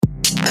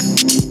Welcome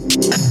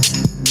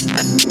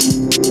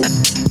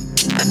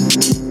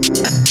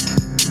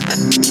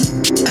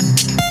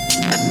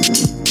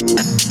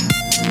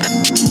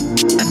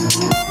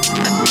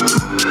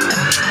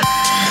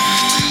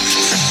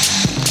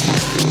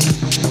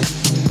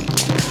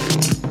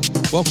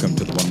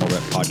to the One More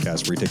Rep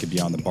podcast, where we take it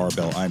beyond the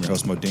barbell. I'm your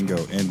host,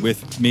 Modingo, and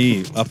with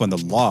me up on the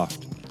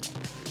loft,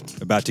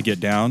 about to get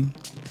down,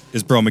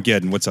 is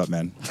Bromageddon. What's up,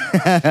 man?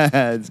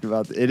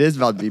 It is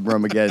about to be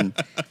Bromageddon.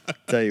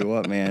 Tell you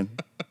what, man.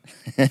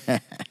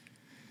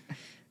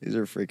 These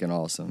are freaking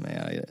awesome,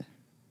 man.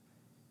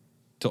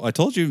 I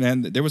told you,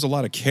 man, there was a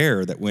lot of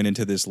care that went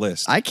into this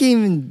list. I can't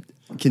even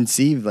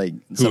conceive like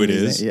who it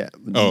is.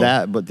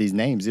 But these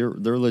names, they're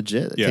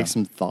legit. It takes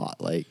some thought,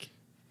 like.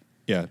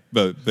 Yeah,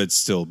 but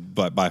still,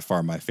 by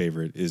far my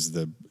favorite is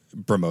the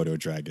Bromodo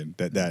Dragon.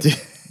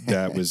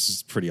 That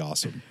was pretty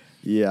awesome.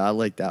 Yeah, I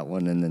like that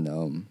one, and then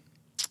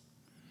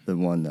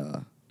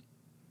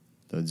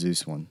the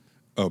Zeus one.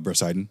 Oh,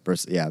 Poseidon.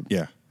 Yeah.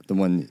 The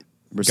one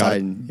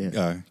Poseidon.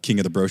 Yeah. King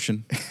of the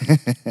Broshan.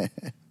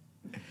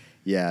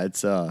 Yeah,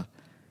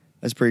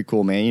 that's pretty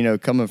cool, man. You know,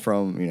 coming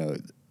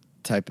from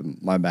type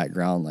of my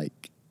background,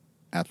 like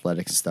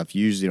athletics and stuff,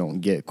 you usually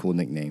don't get cool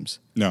nicknames.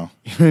 No,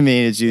 you know what I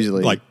mean, it's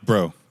usually like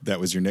bro. That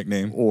was your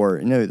nickname?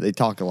 Or, they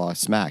talk a lot of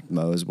smack,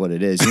 Mo, is what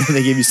it is.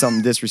 They give you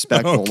something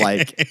disrespectful. Okay.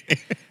 Like,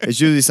 it's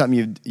usually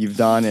something you've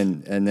done,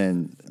 and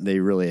then they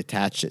really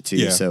attach it to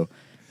you. Yeah. So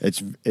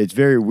it's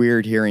very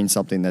weird hearing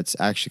something that's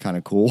actually kind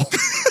of cool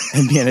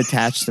and being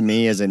attached to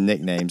me as a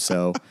nickname.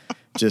 So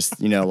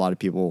just, a lot of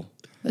people,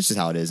 that's just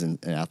how it is in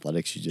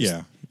athletics. You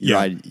just,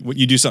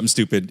 you do something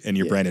stupid, and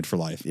you're branded for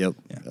life. Yep.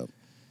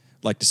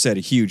 Like to set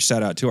a huge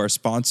shout out to our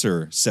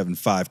sponsor,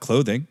 7.5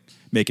 Clothing,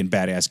 making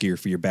badass gear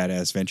for your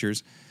badass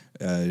ventures.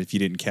 If you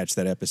didn't catch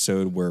that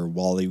episode where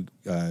Wally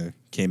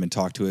came and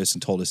talked to us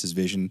and told us his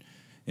vision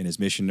and his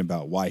mission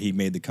about why he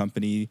made the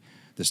company,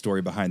 the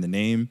story behind the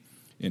name,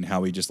 and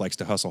how he just likes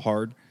to hustle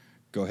hard,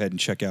 go ahead and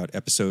check out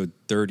episode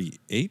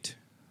 38.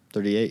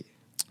 38.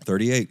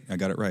 I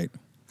got it right.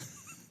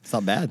 It's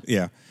not bad.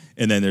 Yeah.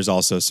 And then there's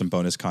also some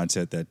bonus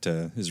content that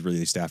is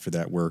released after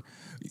that where,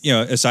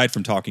 aside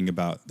from talking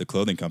about the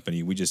clothing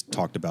company, we just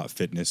talked about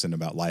fitness and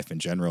about life in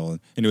general.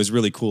 And it was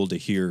really cool to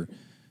hear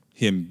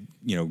him,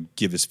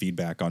 give his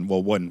feedback on,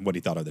 what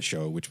he thought of the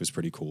show, which was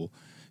pretty cool,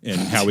 and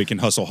how we can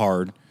hustle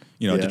hard,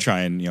 to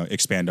try and,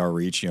 expand our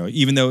reach,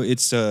 even though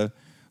it's a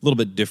little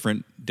bit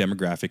different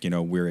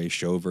demographic, we're a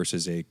show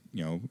versus a,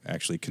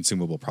 actually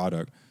consumable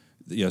product.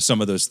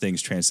 Some of those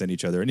things transcend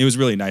each other. And it was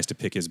really nice to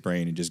pick his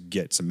brain and just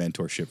get some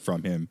mentorship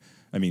from him.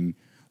 I mean,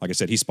 like I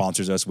said, he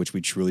sponsors us, which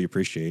we truly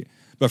appreciate.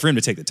 But for him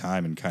to take the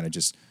time and kind of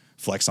just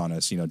flex on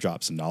us,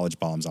 drop some knowledge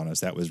bombs on us,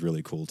 that was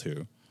really cool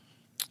too.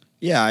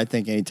 Yeah, I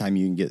think anytime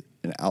you can get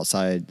an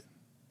outside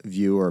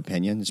view or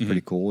opinion, it's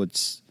pretty cool.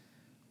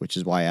 Which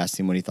is why I asked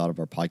him what he thought of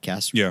our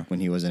podcast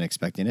when he wasn't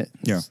expecting it.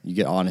 Yeah. You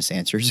get honest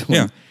answers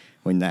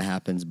when that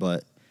happens.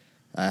 But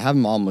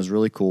having him on was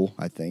really cool,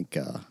 I think.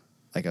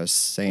 Like I was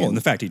saying. Well, and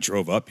the fact he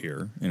drove up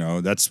here,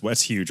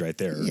 that's huge right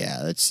there.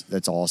 Yeah,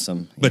 that's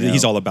awesome. But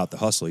he's all about the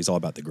hustle. He's all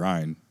about the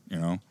grind,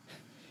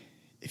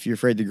 If you're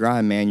afraid to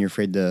grind, man, you're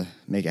afraid to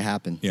make it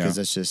happen. Yeah. Because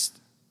that's just,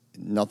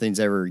 nothing's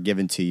ever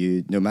given to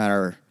you. No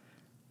matter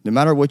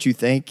what you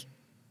think,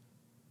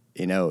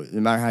 no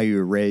matter how you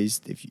were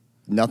raised,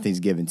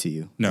 nothing's given to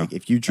you. No, like,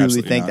 if you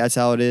truly think that's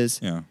how it is,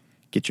 yeah,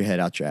 get your head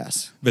out your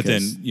ass. But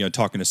then,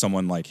 talking to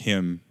someone like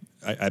him,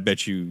 I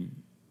bet you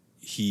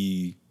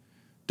he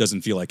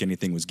doesn't feel like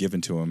anything was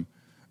given to him,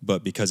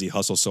 but because he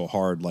hustles so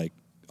hard, like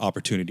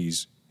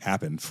opportunities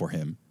happen for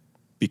him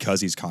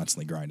because he's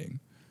constantly grinding.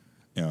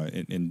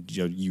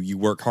 You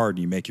work hard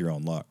and you make your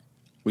own luck.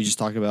 We just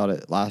talked about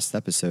it last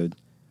episode,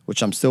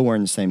 which I'm still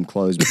wearing the same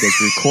clothes because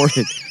we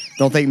recorded.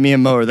 Don't think me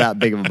and Mo are that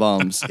big of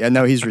bums. I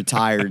know he's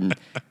retired, and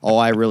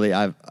I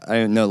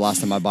didn't know the last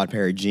time I bought a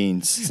pair of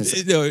jeans.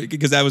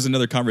 Because that was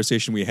another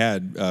conversation we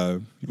had.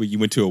 You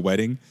went to a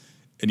wedding,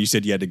 and you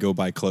said you had to go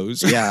buy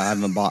clothes. Yeah, I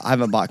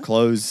haven't bought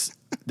clothes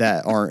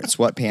that aren't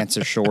sweatpants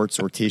or shorts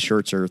or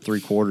t-shirts or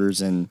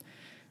 3/4. And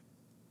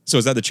so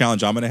is that the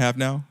challenge I'm going to have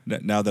now?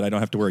 Now that I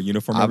don't have to wear a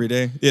uniform every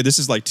day? Yeah, this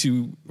is like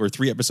 2 or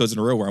 3 episodes in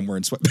a row where I'm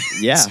wearing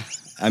sweatpants. Yeah,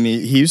 I mean,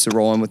 he used to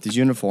roll in with his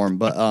uniform,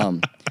 but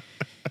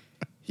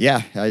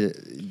yeah,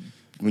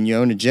 when you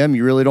own a gym,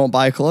 you really don't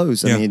buy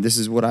clothes. I mean, this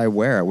is what I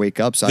wear. I wake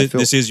up, so I feel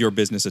this is your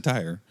business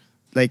attire.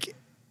 Like,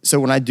 so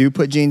when I do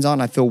put jeans on,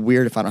 I feel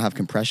weird if I don't have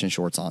compression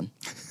shorts on.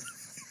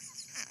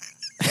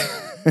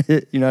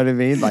 You know what I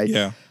mean? Like,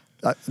 yeah.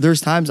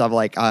 There's times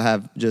I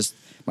have just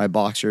my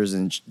boxers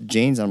and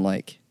jeans. I'm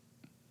like,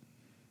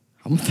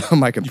 I'm gonna throw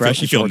my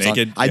compression shorts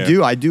naked? on.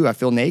 Yeah. I do. I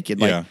feel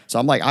naked. Like, Yeah. So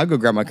I'm like, I'll go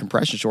grab my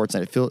compression shorts,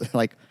 and I feel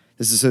like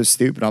this is so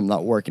stupid. I'm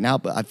not working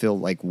out, but I feel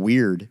like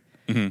weird.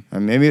 Mm-hmm. Or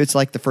maybe it's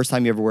like the first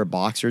time you ever wear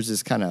boxers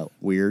is kind of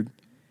weird.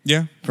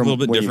 Yeah, a little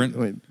bit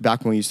different.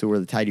 Back when we used to wear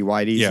the tighty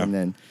whities, and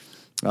then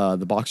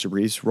the boxer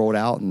briefs rolled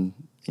out and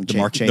the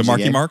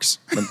Marky Marks.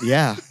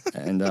 Yeah,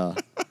 and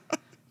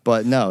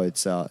but no,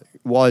 it's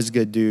was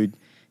good, dude.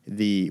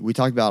 We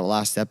talked about it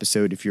last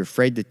episode. If you're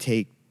afraid to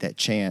take that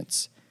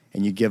chance,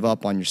 and you give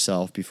up on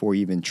yourself before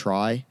you even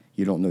try,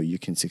 you don't know you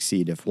can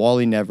succeed. If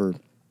Wally never,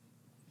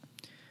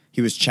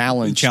 he was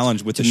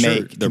challenged with to the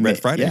shirt, the Red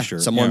Friday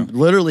shirt. Someone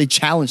literally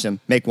challenged him,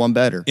 make one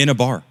better. In a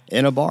bar.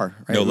 Right?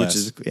 No Which less.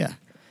 is, yeah.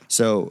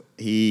 So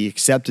he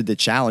accepted the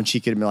challenge. He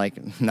could have been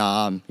like,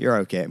 nah, you're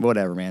okay.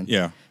 Whatever, man.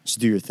 Yeah. Just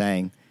do your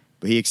thing.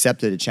 But he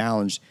accepted a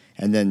challenge,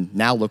 and then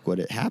now look what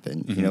it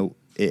happened. Mm-hmm. You know,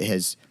 it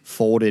has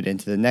folded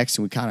into the next,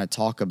 and we kind of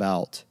talk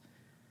about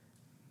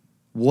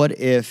what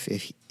if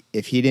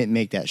he didn't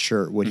make that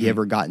shirt, would he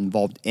ever got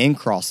involved in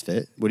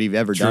CrossFit? Would he have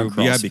ever done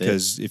CrossFit? Yeah,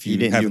 because if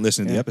you haven't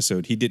listened to the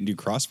episode, he didn't do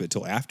CrossFit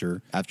till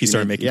after he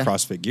started making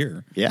CrossFit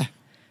gear. Yeah.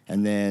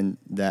 And then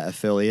that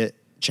affiliate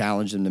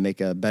challenged him to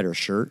make a better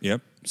shirt.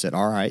 Yep. Said,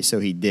 all right. So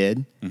he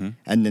did. And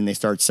then they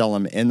started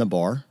selling them in the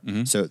bar.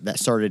 So that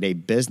started a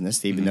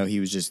business, even though he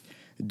was just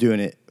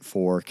doing it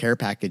for care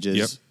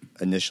packages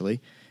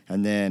initially.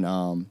 And then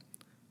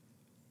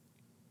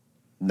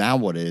now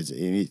what is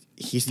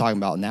he's talking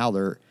about now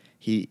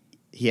he's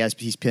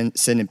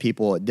sending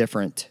people at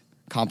different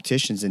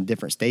competitions in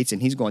different states,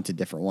 and he's going to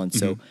different ones.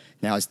 So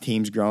now his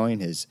team's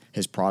growing, his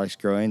product's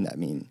growing. I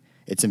mean,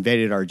 it's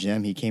invaded our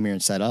gym. He came here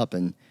and set up,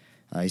 and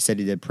he said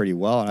he did pretty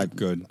well. And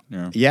Good.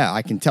 Yeah,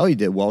 I can tell he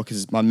did well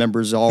because my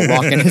members are all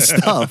rocking his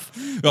stuff.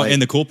 Well,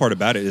 and the cool part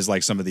about it is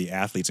like some of the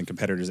athletes and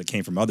competitors that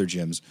came from other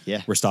gyms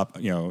were stopped.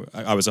 You know,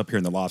 I was up here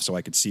in the loft so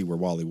I could see where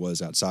Wally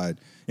was outside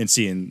and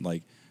seeing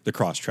like the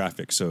cross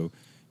traffic. So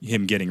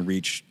him getting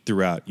reach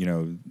throughout, you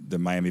know, the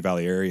Miami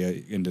Valley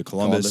area into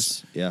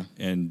Columbus. Yeah.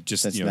 And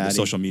just, Cincinnati. you know, the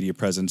social media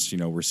presence, you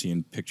know, we're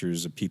seeing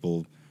pictures of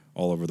people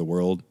all over the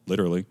world,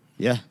 literally.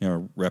 Yeah. You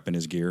know, repping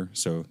his gear.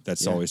 So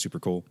that's always super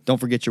cool. Don't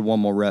forget your one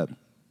more rep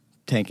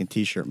tank and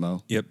t-shirt,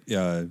 Mo. Yep.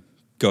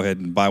 Go ahead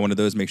and buy one of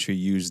those. Make sure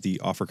you use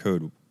the offer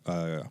code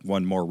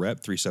one more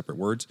rep, 3 separate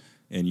words,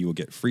 and you will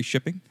get free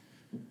shipping.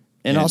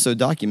 And also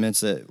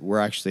documents that we're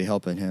actually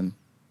helping him.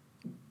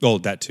 Oh,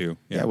 that too.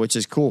 Yeah, which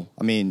is cool.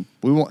 I mean,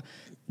 we want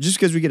just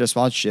because we get a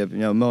sponsorship, you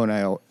know, Mo and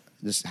I,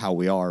 this is how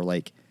we are.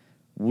 Like,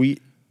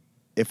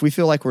 if we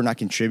feel like we're not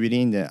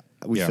contributing, that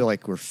we feel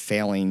like we're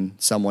failing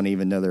someone,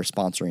 even though they're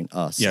sponsoring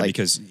us. Yeah, like,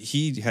 because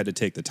he had to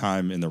take the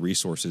time and the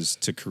resources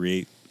to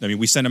create. I mean,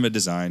 we sent him a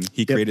design.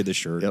 He created the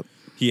shirt. Yep.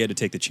 He had to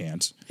take the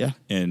chance. Yeah.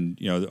 And,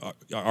 you know,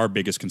 our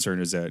biggest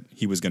concern is that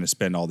he was going to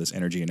spend all this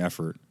energy and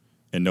effort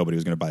and nobody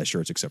was going to buy the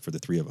shirts except for the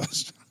 3 of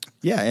us.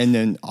 Yeah, and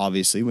then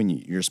obviously when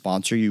you're a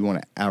sponsor, you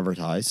want to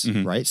advertise,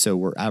 right? So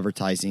we're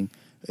advertising.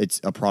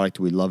 It's a product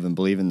we love and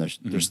believe in.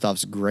 Their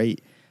stuff's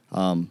great,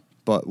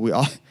 but we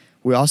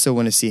also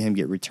want to see him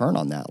get return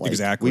on that. Like,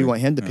 exactly. We want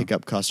him to pick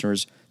up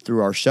customers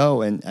through our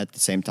show, and at the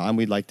same time,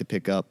 we'd like to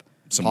pick up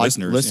some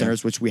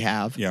listeners, which we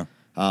have. Yeah.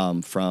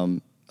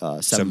 From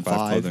 7'5"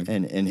 Clothing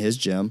in his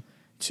gym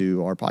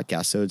to our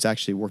podcast. So it's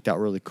actually worked out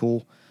really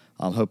cool.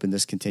 I'm hoping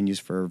this continues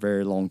for a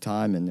very long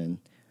time, and then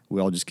we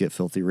all just get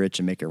filthy rich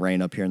and make it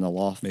rain up here in the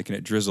loft. Making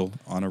it drizzle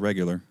on a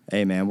regular.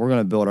 Hey, man, we're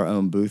going to build our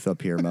own booth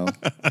up here, Mo.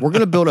 We're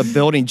going to build a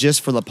building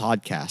just for the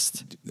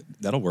podcast.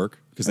 That'll work.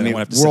 Because then I won't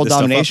have to world set this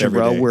domination,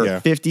 stuff up every bro. day. We're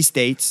 50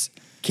 states.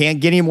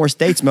 Can't get any more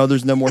states, Mo.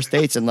 There's no more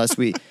states unless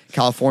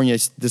California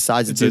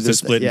decides to do this.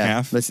 Split in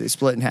half? Let's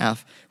split in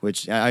half,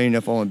 which I don't even know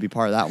if I want to be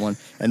part of that one.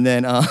 And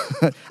then I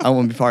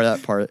want to be part of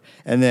that part.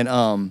 And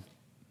then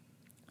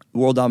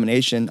world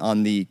domination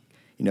on the,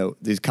 you know,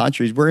 these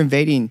countries. We're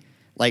invading,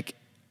 like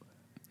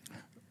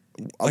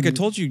I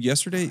told you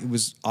yesterday, it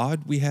was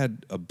odd. We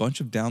had a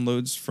bunch of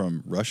downloads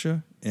from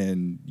Russia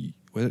and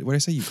what did I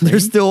say? Ukraine? They're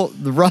still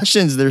the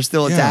Russians. They're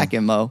still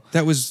attacking, Mo.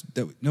 But it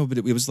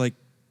was like,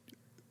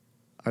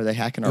 are they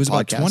hacking it our was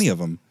podcast? about 20 of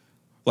them.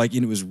 Like,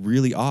 and it was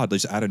really odd,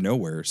 just out of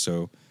nowhere.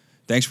 So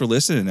thanks for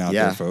listening out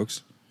there,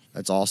 folks.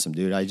 That's awesome,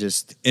 dude.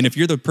 And if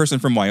you're the person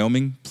from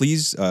Wyoming,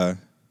 please tag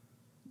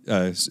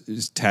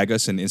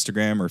us on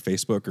Instagram or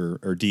Facebook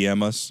or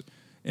DM us.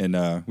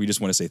 And we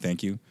just want to say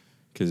thank you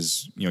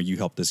because, you know, you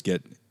helped us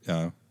get,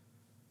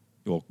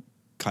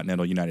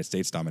 continental United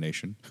States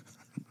domination.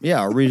 Yeah,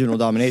 our regional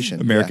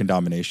domination. American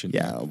domination.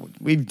 Yeah,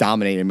 we've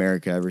dominated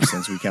America ever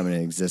since we come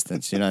into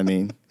existence. You know what I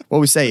mean? What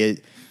we say,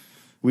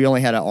 we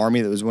only had an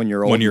army that was 1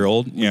 year old. 1 year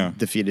old? Yeah.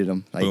 Defeated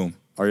them. Like, boom.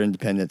 Our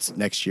independence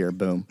next year.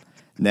 Boom.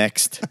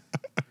 Next.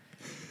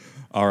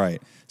 All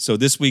right. So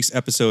this week's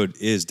episode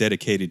is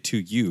dedicated to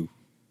you,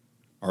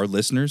 our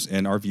listeners,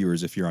 and our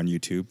viewers if you're on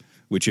YouTube.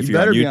 Which if you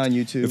you're better on be on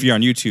YouTube. If you're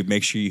on YouTube,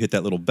 make sure you hit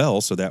that little bell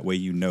so that way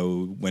you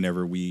know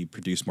whenever we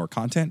produce more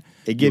content.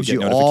 It gives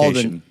you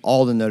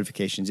all the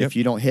notifications. Yep. If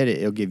you don't hit it,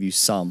 it'll give you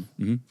some.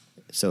 Mm-hmm.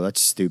 So that's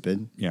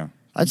stupid. Yeah.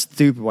 That's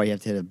stupid why you have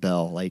to hit a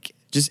bell. Like,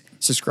 just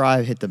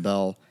subscribe, hit the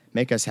bell,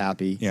 make us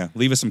happy. Yeah.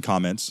 Leave us some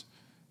comments.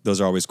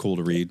 Those are always cool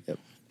to read. Yep.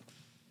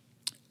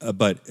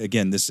 But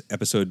again, this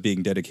episode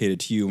being dedicated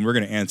to you, and we're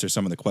going to answer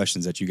some of the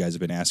questions that you guys have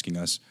been asking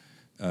us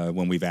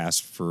when we've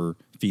asked for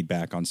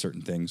feedback on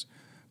certain things.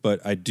 But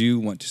I do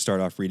want to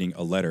start off reading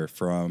a letter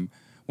from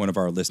one of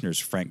our listeners,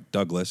 Frank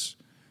Douglas,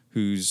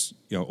 who's,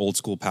 you know, old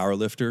school power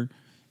lifter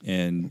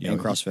and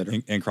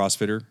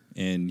CrossFitter,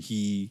 and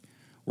he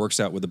works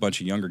out with a bunch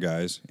of younger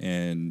guys.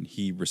 And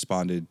he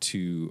responded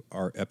to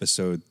our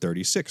episode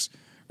 36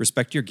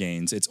 Respect your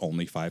gains. It's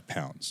only 5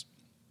 pounds.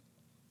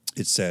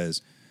 It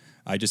says,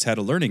 I just had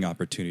a learning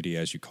opportunity,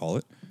 as you call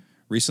it.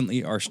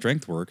 Recently, our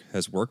strength work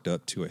has worked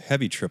up to a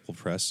heavy triple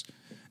press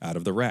out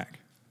of the rack.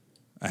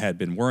 I had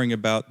been worrying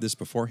about this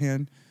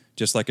beforehand,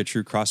 just like a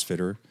true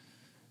CrossFitter,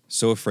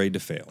 so afraid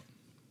to fail.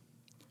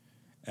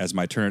 As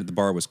my turn at the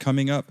bar was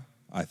coming up,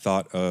 I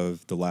thought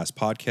of the last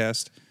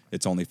podcast.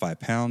 It's only 5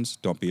 pounds.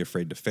 Don't be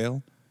afraid to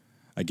fail.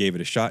 I gave it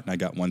a shot, and I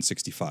got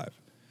 165.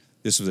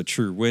 This was a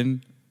true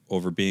win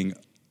over being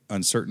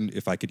uncertain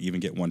if I could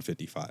even get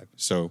 155.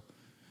 So,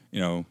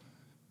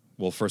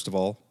 well, first of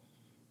all,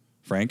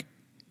 Frank,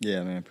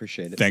 Yeah, man,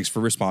 appreciate it. thanks for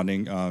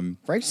responding.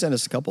 Frank sent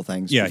us a couple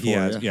things. Yeah, before, he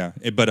has. Yeah.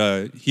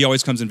 But he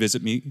always comes and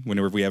visit me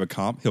whenever we have a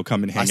comp. He'll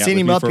come and hang I out seen with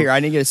him me up for- here. I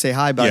didn't get to say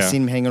hi, but I Yeah.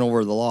 seen him hanging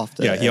over the loft.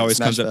 Yeah, he at always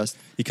Smash comes up. Fest.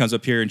 He comes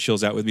up here and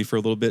chills out with me for a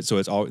little bit. So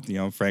it's all,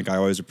 Frank, I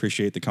always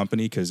appreciate the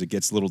company because it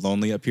gets a little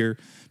lonely up here.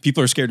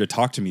 People are scared to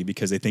talk to me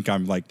because they think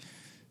I'm like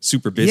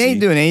super busy. He ain't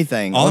doing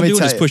anything. All Let I'm me doing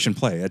tell is you. push and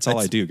play. That's all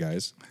I do,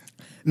 guys.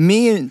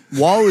 Me and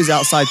Wally was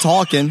outside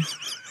talking,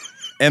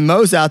 and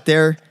Mo's out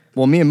there.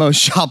 Well, me and Mo's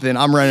shopping.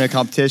 I'm running a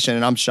competition,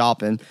 and I'm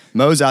shopping.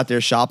 Mo's out there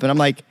shopping. I'm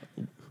like,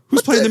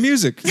 Who's playing the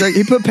music? he's like,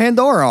 he put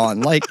Pandora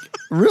on. Like,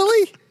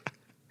 really?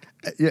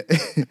 Yeah.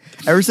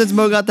 Ever since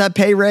Mo got that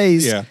pay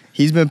raise, Yeah.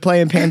 he's been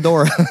playing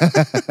Pandora.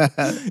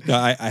 No,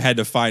 I had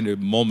to find a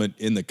moment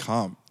in the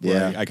comp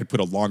where Yeah. I could put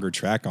a longer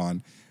track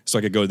on so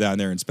I could go down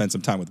there and spend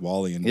some time with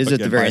Wally. And It was at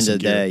the very buy end some of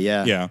the gear. day,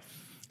 yeah. Yeah.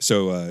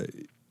 So,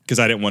 because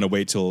I didn't want to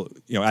wait till,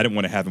 I didn't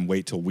want to have him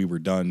wait till we were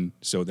done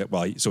so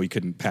he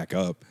couldn't pack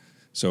up.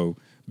 So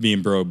me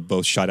and Bro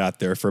both shot out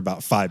there for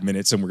about 5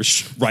 minutes and we're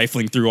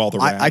rifling through all the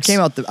racks.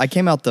 I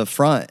came out the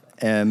front,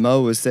 and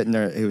Mo was sitting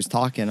there. He was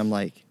talking. I'm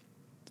like,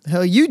 the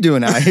hell you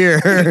doing out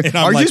here? I'm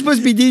Are like- you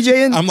supposed to be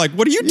DJing? I'm like,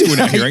 what are you doing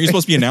out here? Aren't you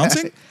supposed to be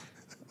announcing?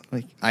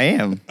 Like, I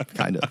am,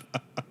 kind of.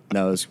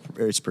 No,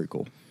 it's pretty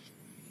cool.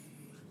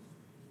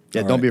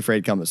 Yeah, All don't right. be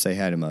afraid to come and say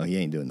hi to Mo. He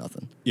ain't doing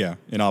nothing. Yeah,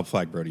 and I'll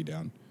flag Brody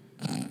down.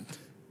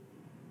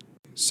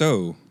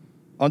 So,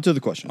 On to the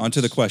questions. on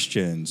to the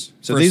questions.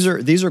 So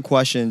First- these are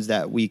questions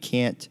that we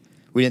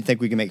didn't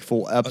think we could make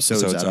full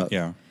episodes out of.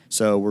 Yeah.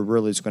 So we're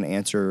really just going to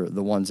answer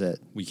the ones that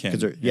We can,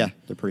 'cause they're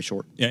pretty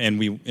short. Yeah, and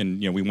we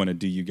want to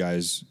do you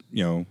guys,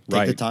 Take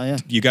right. the time, yeah.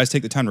 You guys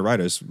take the time to write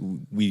us.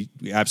 We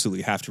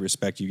absolutely have to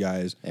respect you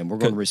guys. And we're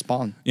going to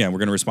respond. Yeah, we're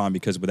going to respond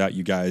because without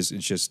you guys,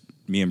 it's just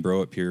me and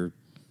Bro up here,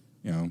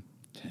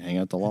 Hang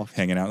out the loft,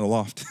 hanging out in the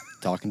loft.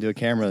 talking to a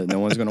camera that no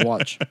one's going to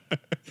watch.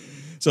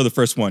 So the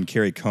first one,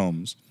 Carrie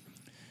Combs.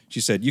 She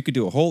said, you could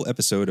do a whole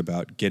episode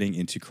about getting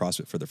into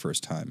CrossFit for the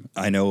first time.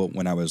 I know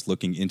when I was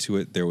looking into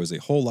it, there was a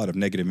whole lot of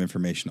negative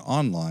information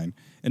online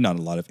and not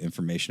a lot of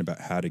information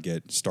about how to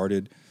get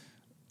started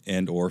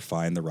and or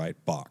find the right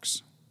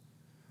box.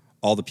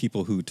 All the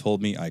people who told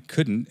me I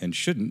couldn't and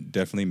shouldn't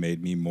definitely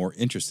made me more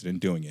interested in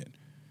doing it.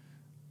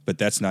 But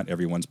that's not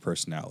everyone's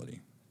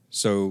personality.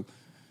 So,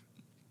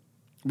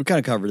 We kind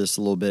of covered this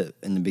a little bit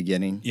in the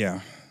beginning.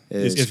 yeah.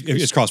 Is-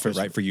 It's CrossFit,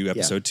 right, for you,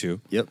 episode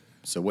 2. Yep.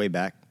 So way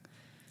back.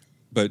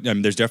 But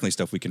there's definitely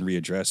stuff we can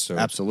readdress. So,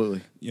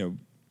 Absolutely.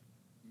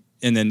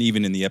 And then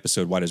even in the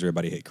episode, why does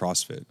everybody hate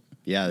CrossFit?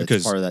 Yeah,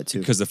 that's part of that too.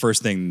 Because the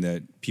first thing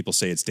that people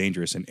say it's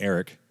dangerous, and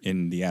Eric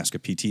in the Ask a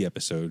PT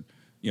episode,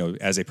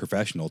 as a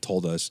professional,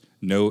 told us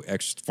no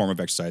form of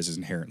exercise is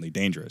inherently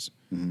dangerous.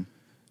 Mm-hmm.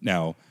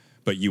 Now,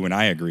 but you and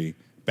I agree,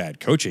 bad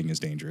coaching is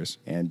dangerous,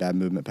 And bad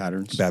movement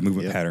patterns. bad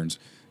movement Yep. patterns.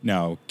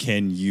 Now,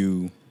 can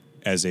you,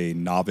 as a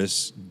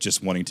novice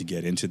just wanting to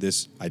get into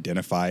this,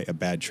 identify a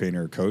bad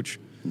trainer or coach?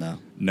 No.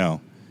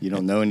 No, You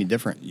don't know any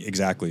different.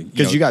 exactly.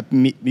 Because you got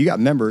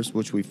members,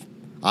 which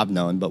I've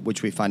known, but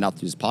which we find out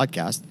through this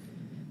podcast,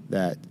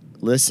 that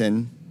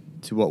listen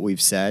to what we've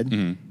said,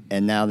 Mm-hmm.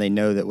 and now they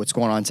know that what's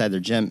going on inside their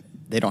gym,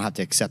 they don't have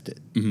to accept it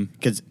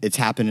because it's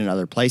happened in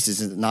other places,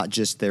 and not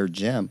just their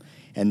gym,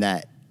 and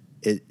that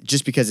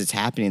just because it's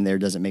happening there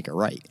doesn't make it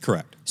right.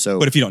 correct. So,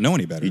 but if you don't know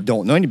any better, you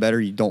don't know any better,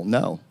 you don't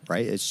know,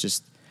 right? It's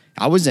just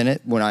I was in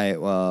it when I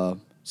one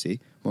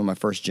of my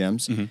first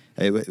gyms.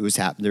 Mm-hmm. It was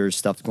there was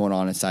stuff going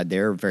on inside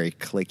there, very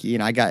clicky,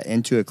 and I got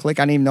into a clique.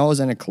 I didn't even know I was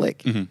in a clique.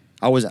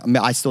 Mm-hmm.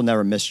 I still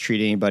never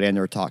mistreated anybody. I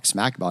never talked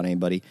smack about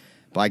anybody,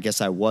 but I guess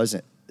I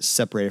wasn't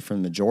separated from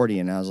the majority,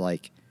 and I was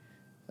like,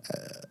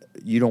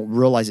 you don't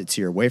realize it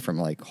till you're away from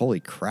it. Like, holy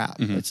crap,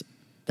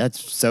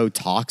 that's so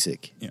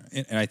toxic. Yeah,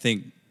 and I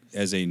think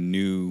as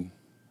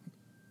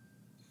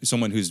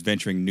someone who's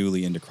venturing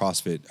newly into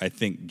CrossFit, I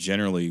think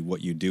generally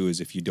what you do is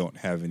if you don't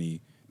have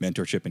any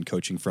mentorship and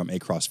coaching from a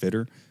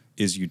CrossFitter,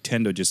 is you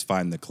tend to just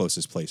find the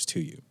closest place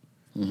to you,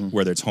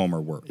 whether it's home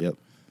or work. Yep.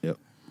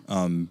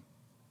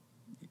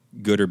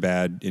 Good or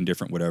bad,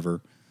 indifferent,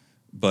 whatever.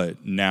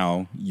 But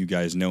now you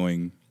guys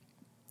knowing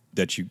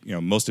that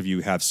most of you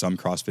have some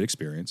CrossFit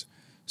experience.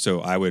 So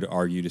I would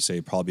argue to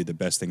say probably the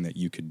best thing that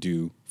you could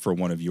do for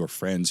one of your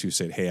friends who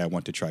said, hey, I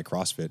want to try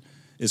CrossFit,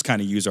 is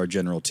kind of use our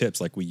general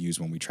tips like we use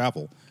when we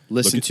travel.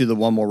 Listen to the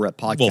One More Rep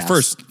podcast.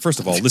 Well, first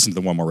of all, listen to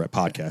the One More Rep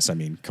podcast. I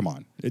mean, come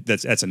on.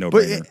 That's a But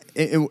no-brainer.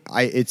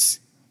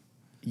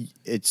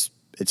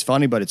 it's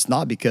funny, but it's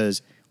not,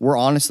 because we're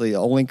honestly the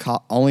only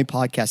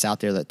podcast out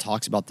there that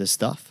talks about this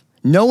stuff.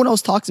 No one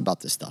else talks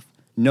about this stuff.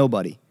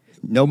 Nobody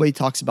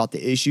talks about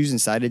the issues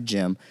inside a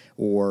gym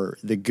or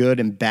the good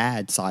and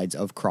bad sides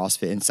of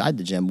CrossFit inside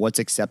the gym. What's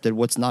accepted,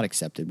 what's not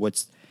accepted,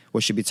 what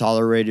should be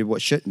tolerated,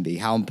 what shouldn't be,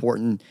 how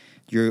important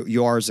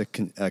you are as a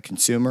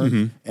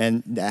consumer,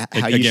 and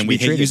how you should be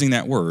treated. We hate using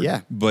that word,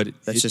 yeah, but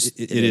that's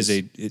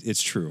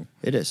it's true.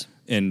 It is.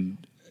 And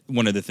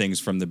one of the things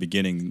from the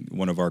beginning,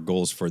 one of our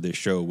goals for this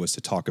show was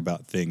to talk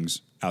about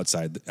things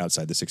outside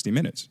the 60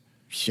 minutes.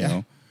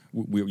 Yeah.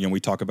 We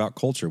talk about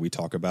culture, we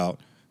talk about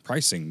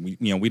pricing.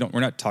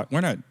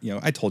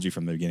 I told you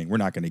from the beginning, we're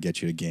not going to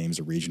get you to games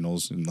or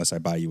regionals unless I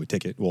buy you a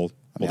ticket. Well,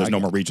 there's no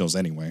more regionals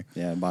anyway.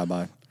 Yeah,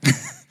 bye.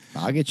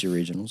 I'll get you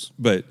regionals.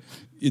 But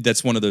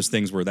that's one of those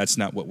things where that's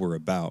not what we're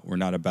about. We're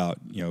not about,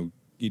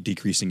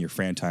 decreasing your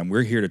fan time.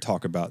 We're here to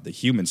talk about the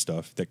human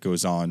stuff that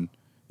goes on,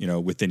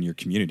 within your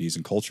communities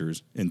and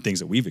cultures and things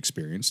that we've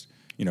experienced.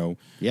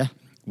 Yeah.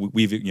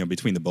 We've,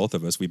 between the both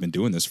of us, we've been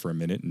doing this for a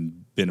minute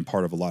and been a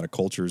part of a lot of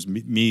cultures.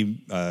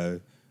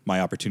 My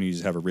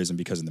opportunities have arisen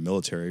because in the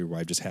military where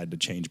I've just had to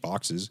change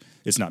boxes.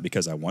 It's not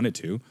because I wanted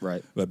to,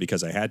 right, but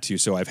because I had to.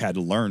 So I've had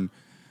to learn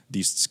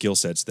these skill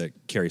sets that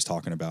Carrie's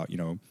talking about,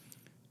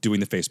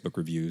 doing the Facebook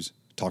reviews,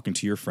 talking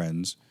to your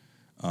friends,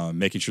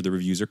 making sure the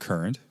reviews are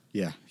current.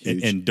 Yeah.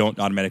 And don't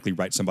automatically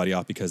write somebody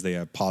off because they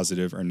have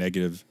positive or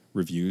negative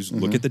reviews.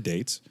 Look at the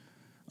dates,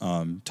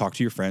 talk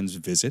to your friends,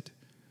 visit.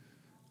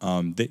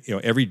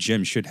 Every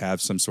gym should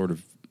have some sort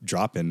of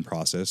drop-in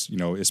process,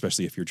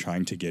 especially if you're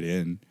trying to get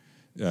in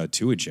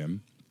to a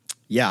gym.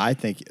 Yeah, I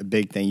think a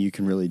big thing you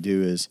can really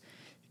do is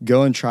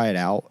go and try it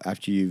out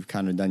after you've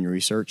kind of done your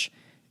research.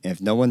 And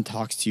if no one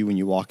talks to you when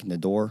you walk in the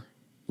door,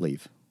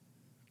 leave.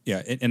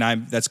 Yeah, and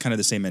that's kind of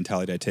the same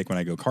mentality I take when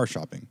I go car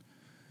shopping.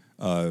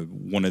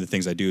 One of the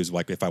things I do is,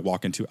 like, if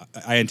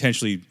I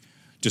intentionally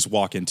just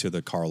walk into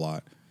the car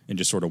lot and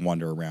just sort of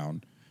wander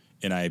around,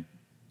 and I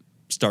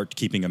start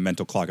keeping a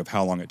mental clock of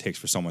how long it takes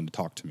for someone to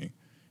talk to me.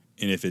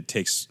 And if it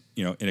takes,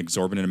 an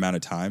exorbitant amount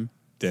of time,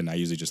 then I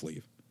usually just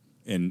leave.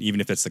 And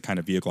even if it's the kind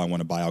of vehicle I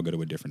want to buy, I'll go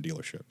to a different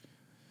dealership.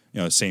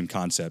 Same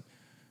concept.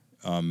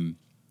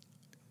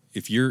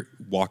 If you're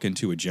walking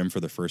to a gym for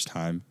the first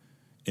time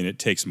and it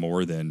takes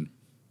more than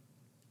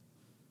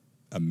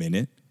a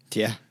minute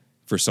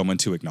for someone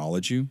to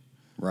acknowledge you.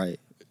 Right.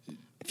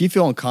 If you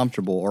feel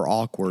uncomfortable or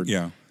awkward,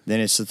 then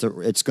it's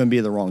going to be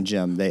the wrong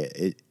gym.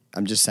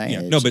 I'm just saying.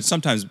 Yeah. No, but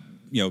sometimes,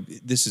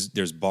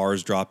 there's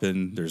bars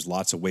dropping, there's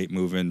lots of weight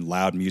moving,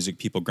 loud music,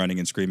 people grunting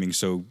and screaming.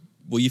 So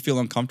will you feel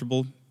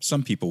uncomfortable?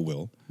 Some people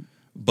will.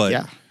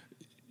 But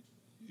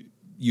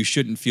you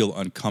shouldn't feel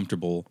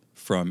uncomfortable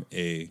from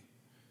a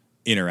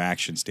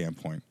interaction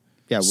standpoint.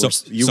 Yeah,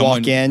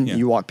 walk in,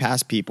 you walk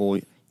past people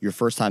your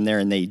first time there,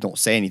 and they don't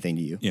say anything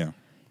to you. Yeah.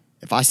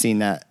 If I seen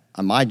that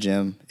on my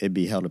gym, it'd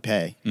be hell to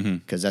pay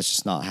because that's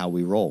just not how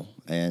we roll.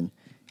 And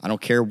I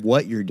don't care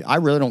what I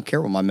really don't care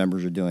what my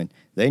members are doing.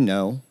 They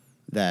know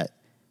that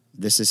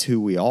this is who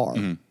we are.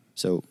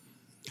 So,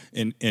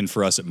 and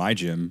for us at my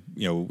gym,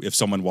 if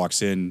someone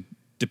walks in,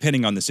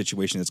 depending on the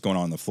situation that's going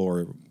on the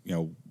floor,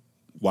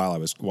 while I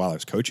was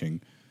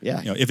coaching,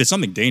 if it's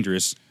something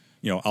dangerous,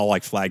 I'll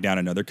like flag down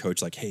another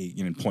coach, like, hey,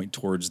 point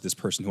towards this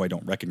person who I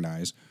don't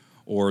recognize.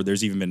 Or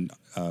there's even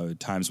been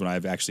times when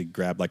I've actually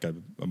grabbed like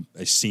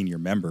a senior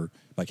member,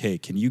 like, hey,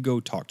 can you go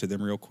talk to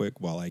them real quick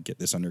while I get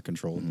this under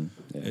control?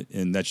 Yeah.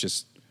 And that's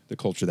just the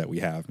culture that we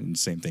have, and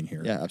same thing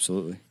here. Yeah,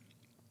 absolutely.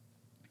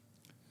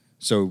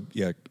 So,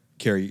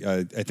 Carrie,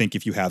 I think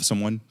if you have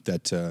someone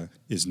that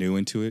is new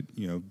into it,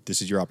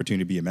 this is your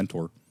opportunity to be a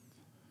mentor.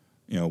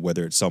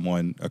 Whether it's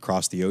someone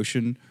across the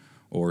ocean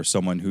or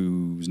someone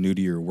who's new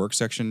to your work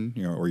section,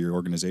 or your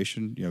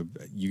organization,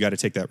 you got to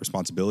take that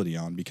responsibility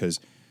on because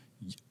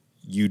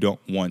you don't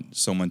want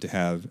someone to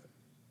have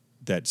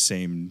that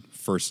same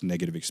first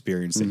negative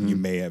experience that you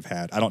may have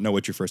had. I don't know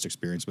what your first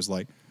experience was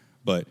like,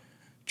 but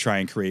try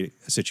and create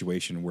a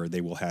situation where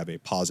they will have a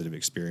positive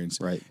experience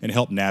and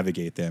help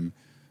navigate them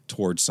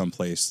towards some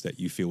place that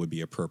you feel would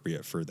be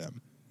appropriate for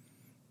them.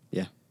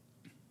 Yeah.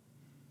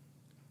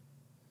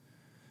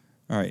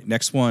 All right.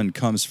 Next one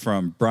comes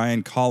from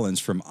Brian Collins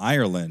from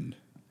Ireland.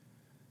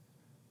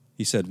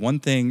 He said, one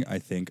thing I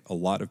think a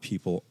lot of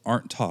people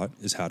aren't taught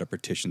is how to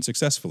partition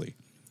successfully.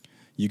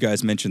 You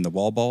guys mentioned the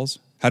wall balls.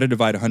 How to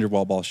divide 100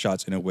 wall ball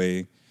shots in a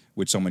way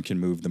which someone can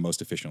move the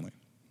most efficiently.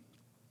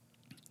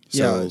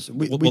 So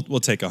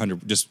we'll take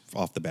 100 just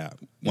off the bat,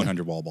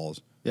 100 wall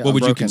balls. Yeah, what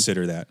would you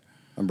consider that?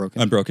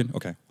 Unbroken. Unbroken?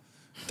 Okay.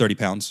 30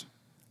 pounds,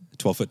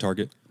 12-foot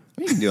target.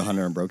 You can do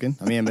 100 unbroken.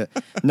 I mean, but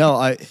no,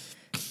 I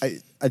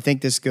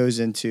think this goes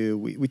into,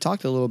 we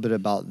talked a little bit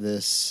about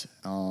this.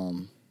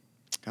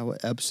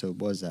 What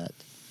episode was that?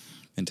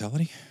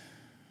 Mentality?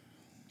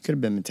 Could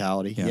have been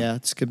mentality. Yeah,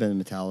 this could have been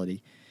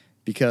mentality.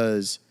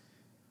 Because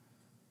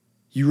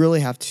you really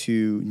have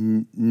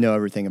to know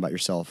everything about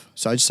yourself.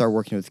 So I just started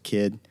working with a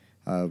kid,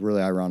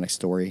 really ironic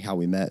story, how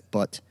we met,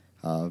 but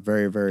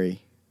very,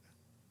 very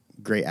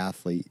great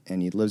athlete,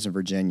 and he lives in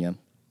Virginia.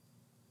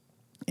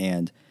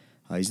 And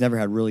he's never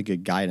had really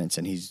good guidance,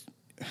 and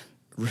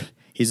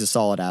he's a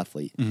solid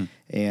athlete.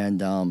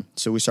 And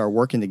so we started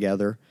working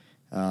together.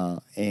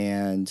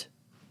 And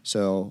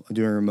so I'm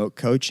doing remote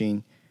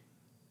coaching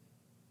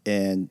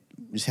and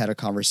just had a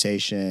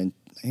conversation,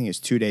 I think it was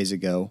 2 days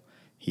ago.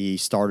 He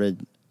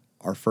started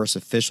our first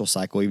official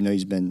cycle, even though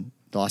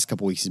the last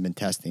couple of weeks he's been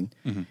testing.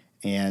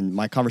 And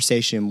my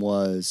conversation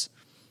was,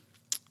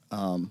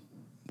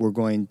 we're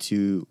going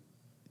to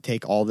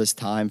take all this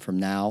time from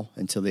now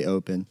until the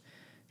Open,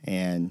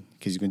 and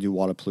because he's going to do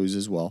Wodapalooza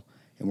as well,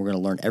 and we're going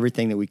to learn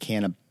everything that we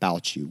can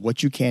about you,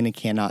 what you can and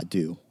cannot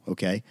do,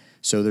 okay?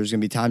 So there's going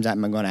to be times that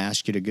I'm going to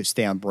ask you to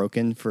stay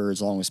unbroken for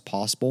as long as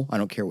possible. I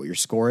don't care what your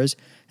score is.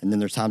 And then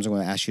there's times I'm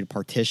going to ask you to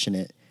partition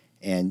it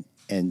and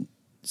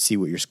see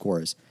what your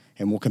score is.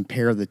 And we'll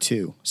compare the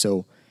two.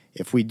 So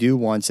if we do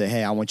one, say,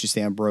 hey, I want you to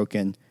stay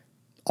unbroken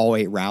all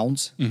 8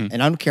 rounds, and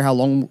I don't care how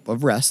long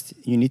of rest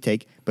you need to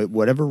take, but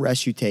whatever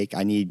rest you take,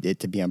 I need it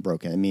to be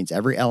unbroken. It means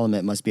every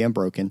element must be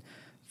unbroken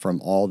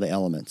from all the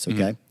elements,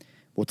 okay?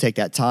 We'll take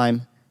that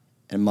time,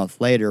 and a month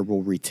later,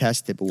 we'll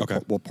retest it,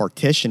 but we'll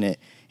partition it,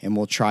 and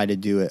we'll try to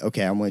do it.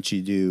 Okay, I want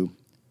you to do,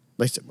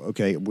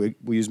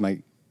 we use my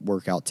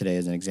workout today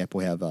as an example.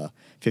 We have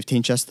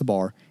 15 chest to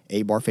bar,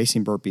 8 bar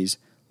facing burpees,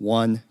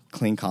 1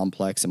 clean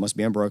complex. It must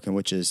be unbroken,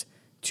 which is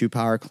 2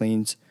 power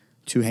cleans,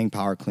 2 hang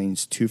power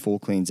cleans, 2 full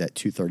cleans at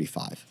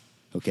 235.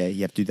 Okay,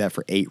 you have to do that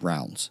for 8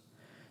 rounds.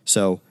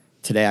 So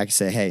today I can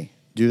say, hey,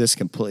 do this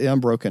completely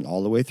unbroken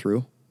all the way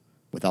through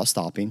without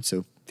stopping.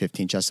 So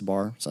 15 chest to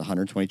bar, so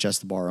 120 chest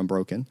to bar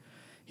unbroken.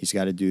 He's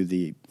got to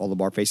do all the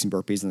bar facing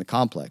burpees in the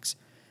complex.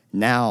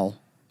 Now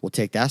we'll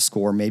take that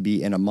score.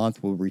 Maybe in a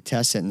month we'll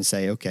retest it and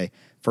say, okay,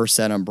 first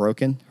set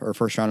unbroken or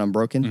first round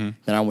unbroken.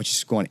 Then I want you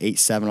to go on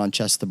 8-7 on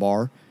chest to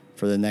bar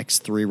for the next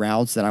 3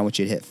 rounds. Then I want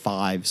you to hit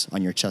 5s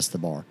on your chest to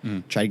bar.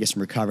 Try to get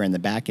some recovery on the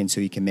back end so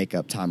you can make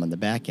up time on the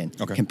back end.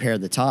 Compare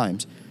the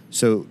times.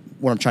 So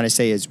what I'm trying to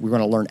say is we're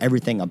going to learn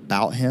everything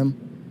about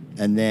him,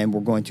 and then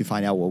we're going to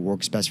find out what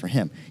works best for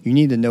him. You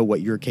need to know what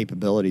your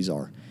capabilities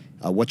are.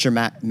 What's your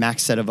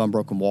max set of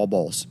unbroken wall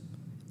balls?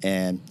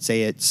 And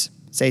say it's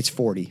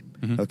 40.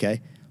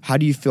 Okay, how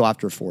do you feel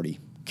after 40?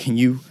 Can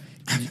you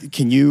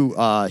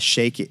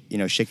shake it?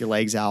 Shake your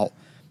legs out,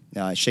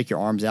 shake your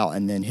arms out,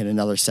 and then hit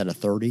another set of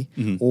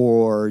 30?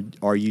 Or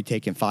are you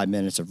taking 5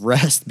 minutes of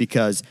rest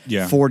because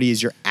 40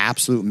 is your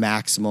absolute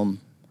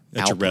maximum?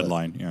 That's output. your red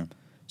line. Yeah.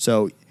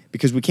 So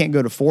because we can't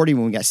go to 40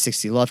 when we got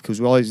 60 left, because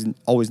we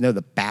always know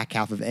the back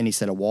half of any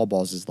set of wall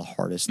balls is the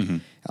hardest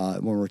when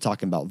we're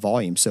talking about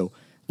volume. So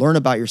learn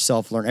about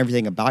yourself, learn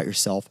everything about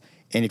yourself,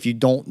 and if you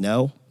don't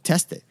know,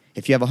 test it.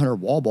 If you have 100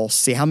 wall balls,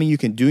 see how many you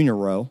can do in a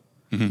row.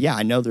 Yeah,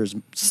 I know there's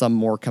some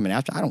more coming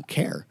after. I don't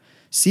care.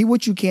 See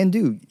what you can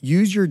do.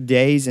 Use your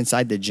days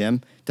inside the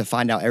gym to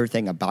find out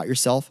everything about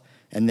yourself,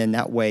 and then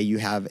that way you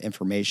have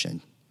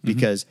information.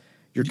 Because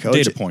your coach...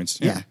 Data points.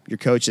 Yeah, your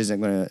coach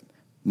isn't going to...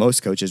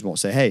 Most coaches won't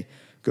say, hey,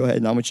 go ahead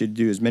and I want you to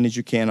do as many as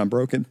you can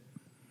unbroken,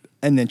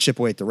 and then chip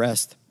away at the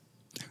rest.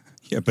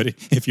 Yeah, but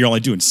if you're only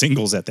doing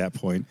singles at that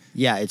point...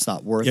 Yeah, it's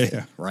not worth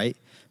it, right?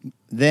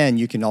 Then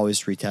you can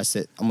always retest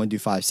it. I'm going to do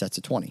 5 sets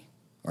of 20,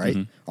 all right?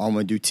 Or I'm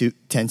going to do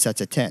 10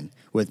 sets of 10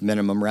 with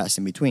minimum rest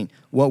in between.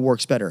 What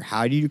works better?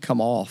 How do you come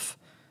off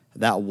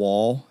that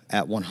wall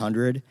at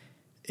 100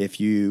 if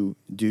you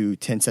do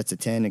 10 sets of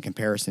 10 in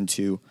comparison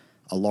to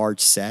a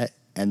large set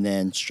and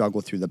then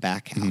struggle through the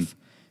back half?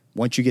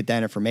 Once you get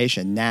that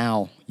information,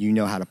 now you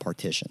know how to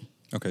partition.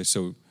 Okay,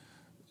 so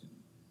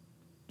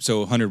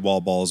 100 wall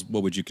balls,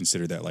 what would you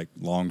consider that? Like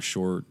long,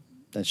 short?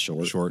 That's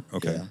short. Short,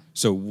 okay. Yeah.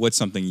 So what's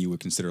something you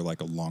would consider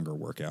like a longer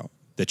workout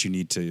that you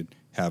need to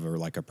have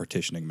a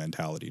partitioning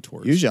mentality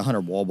towards? Usually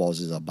 100 wall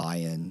balls is a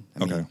buy-in.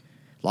 I mean, a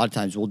lot of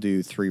times we'll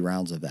do 3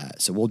 rounds of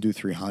that. So we'll do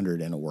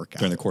 300 in a workout.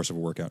 During the course of a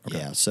workout? Okay.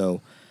 Yeah,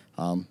 so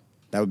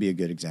that would be a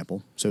good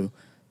example. So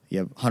you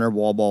have 100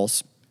 wall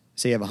balls.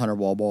 Say you have 100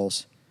 wall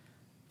balls,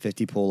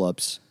 50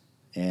 pull-ups,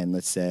 and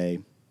let's say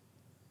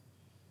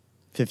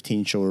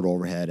 15 shoulder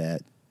overhead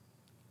at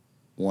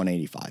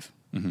 185.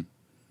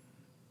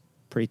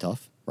 Pretty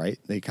tough, right?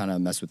 They kind of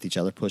mess with each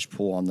other,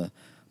 push-pull on the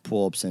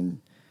pull-ups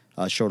and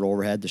shoulder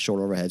overhead. The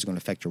shoulder overhead is going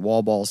to affect your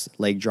wall balls.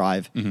 Leg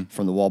drive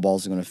from the wall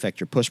balls is going to affect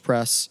your push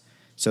press.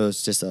 So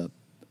it's just a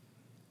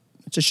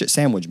shit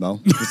sandwich, Mo.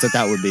 That's what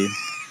that would be.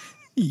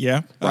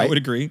 Yeah, right? I would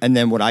agree. And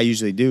then what I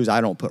usually do is I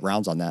don't put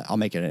rounds on that. I'll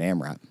make it an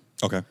AMRAP.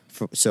 Okay.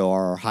 So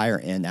our higher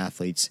end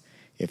athletes,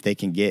 if they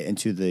can get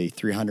into the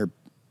 300,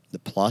 the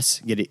plus,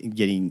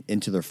 getting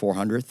into their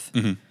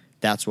 400th,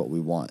 that's what we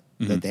want.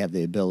 That they have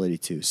the ability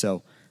to.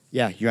 So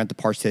yeah, you have to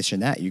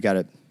partition that. You got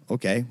to,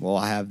 okay, well,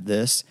 I have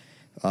this.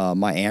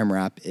 My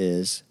AMRAP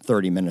is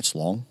 30 minutes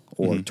long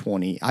or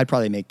 20. I'd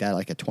probably make that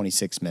like a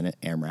 26-minute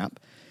AMRAP.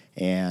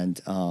 And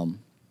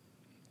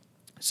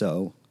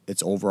so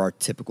it's over our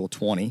typical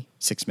 20,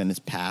 6 minutes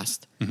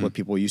past what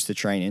people used to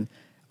train in,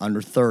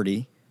 under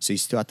 30. So you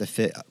still have to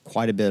fit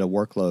quite a bit of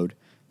workload.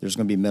 There's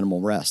going to be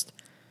minimal rest.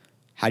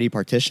 How do you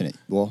partition it?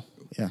 Well,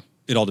 yeah.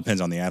 It all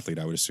depends on the athlete,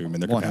 I would assume,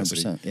 and their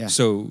capacity. 100%, yeah.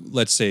 So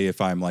let's say if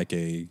I'm like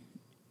a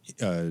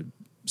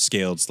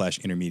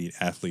scaled/intermediate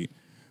athlete,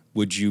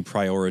 would you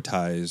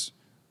prioritize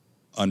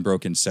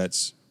unbroken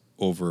sets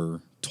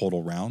over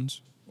total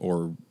rounds,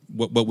 or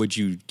what would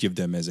you give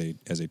them as a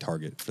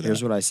target for that?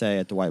 Here's what I say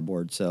at the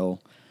whiteboard. So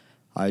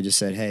I just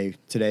said, hey,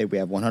 today we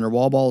have 100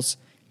 wall balls,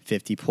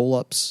 50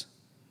 pull-ups,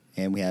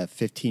 and we have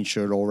 15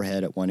 shoulder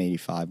overhead at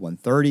 185,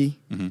 130,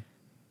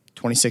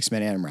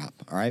 26-minute AMRAP.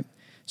 All right.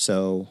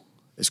 So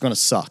it's going to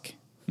suck.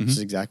 This is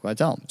exactly what I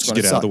tell them. It's Just going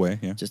to get suck. out of the way.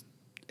 Yeah. Just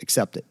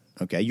accept it.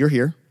 Okay. You're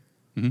here.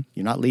 You're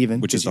not leaving.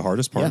 Which is the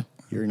hardest part. Yeah.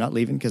 You're not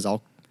leaving because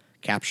I'll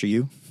capture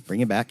you,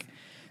 bring it back.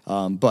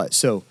 But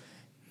so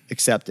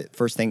accept it.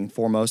 First thing and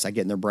foremost, I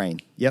get in their brain.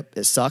 Yep,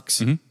 it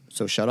sucks.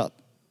 So shut up.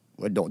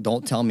 Well,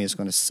 don't tell me it's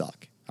going to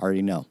suck. I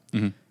already know.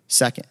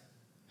 Second,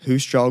 who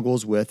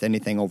struggles with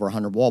anything over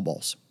 100 wall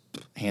balls?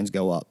 Hands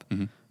go up.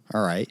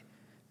 All right.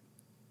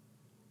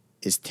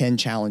 Is 10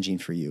 challenging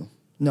for you?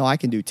 No, I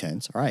can do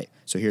 10s. All right.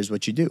 So here's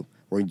what you do.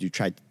 We're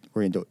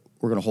going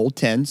to hold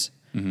 10s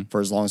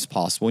for as long as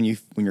possible.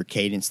 When your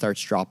cadence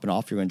starts dropping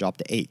off, you're going to drop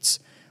to 8s.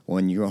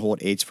 When you're going to hold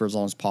 8s for as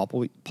long as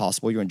possible,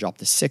 you're going to drop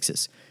to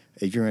 6s.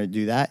 If you're going to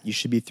do that, you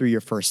should be through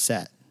your first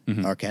set.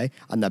 Okay.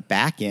 On the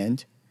back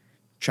end,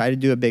 try to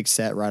do a big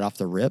set right off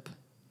the rip.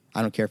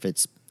 I don't care if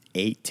it's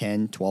 8,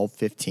 10, 12,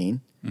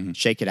 15.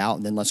 Shake it out,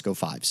 and then let's go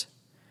 5s.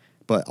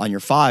 But on your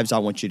 5s, I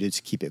want you to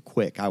just keep it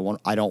quick. I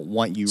don't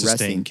want you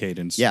Sustained resting.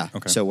 cadence. Yeah.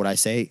 Okay. So what I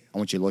say, I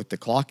want you to look at the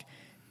clock.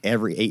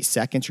 Every 8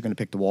 seconds, you're going to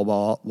pick the wall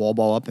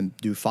ball up and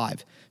do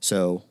 5.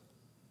 So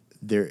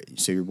you're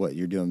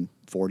doing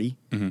 40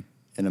 in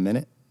a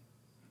minute.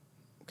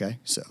 Okay.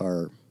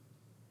 So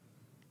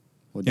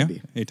what'd that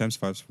be? 8 times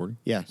 5 is 40.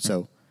 Yeah.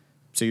 So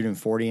you're doing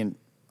 40 and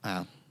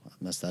I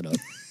messed that up.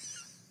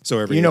 So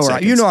every you know 8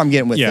 where seconds. I'm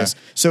getting with Yeah. this.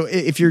 So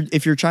if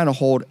you're trying to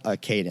hold a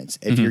cadence,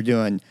 if you're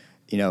doing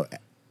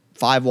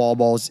 5 wall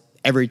balls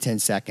every 10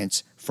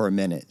 seconds for a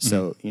minute,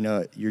 so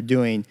you're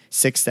doing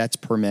 6 sets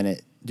per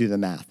minute. Do the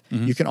math.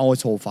 You can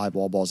always hold 5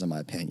 wall balls, in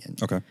my opinion.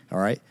 Okay. All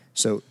right.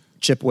 So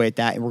chip away at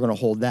that, and we're going to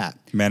hold that.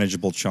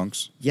 Manageable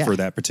chunks Yeah. for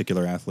that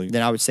particular athlete.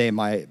 Then I would say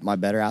my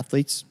better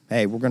athletes,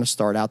 hey, we're going to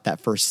start out that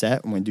first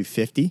set. I'm going to do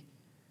 50,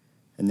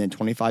 and then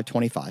 25,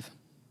 25.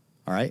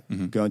 All right.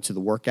 Go into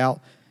the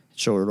workout,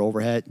 shoulder to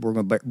overhead. We're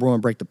going to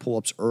break the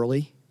pull-ups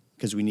early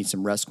because we need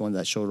some rest going to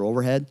that shoulder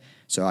overhead.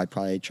 So I'd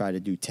probably try to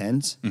do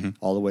 10s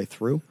all the way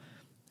through.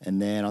 And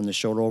then on the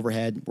shoulder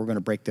overhead, we're going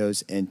to break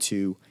those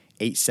into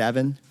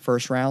 8-7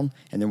 first round,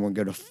 and then we're going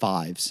to go to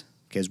 5s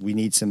because we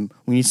need some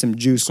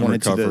juice Some going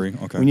recovery. into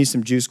the Okay. we need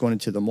some juice going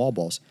into the wall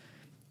balls.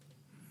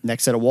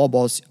 Next set of wall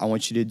balls, I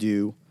want you to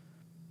do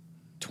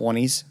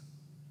 20s,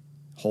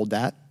 hold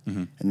that,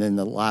 and then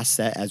the last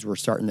set as we're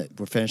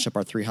finish up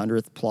our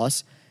 300th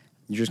plus,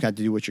 you just got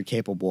to do what you're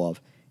capable of.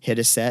 Hit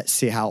a set,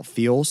 see how it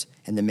feels,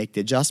 and then make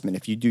the adjustment.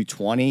 If you do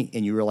 20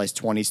 and you realize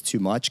 20 is too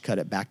much, cut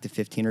it back to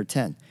 15 or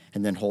 10,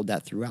 and then hold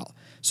that throughout.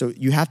 So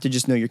you have to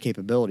just know your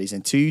capabilities.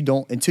 Until you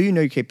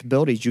know your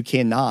capabilities, you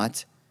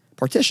cannot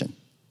partition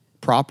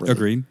properly.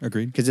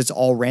 Agreed. Because it's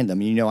all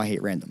random. You know I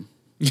hate random.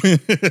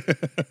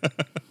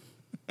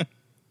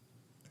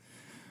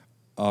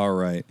 All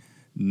right.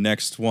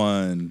 Next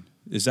one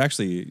is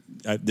actually,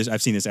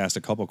 I've seen this asked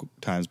a couple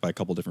times by a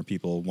couple different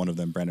people. One of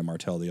them, Brandon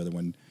Martell. The other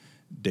one,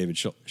 David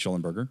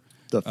Schollenberger.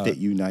 The Fit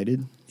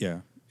United.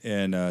 Yeah.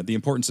 And the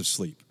importance of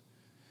sleep.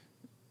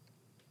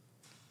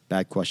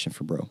 Bad question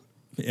for bro.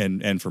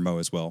 And for Mo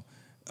as well.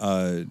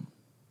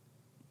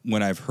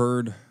 When I've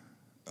heard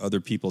other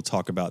people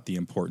talk about the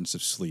importance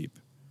of sleep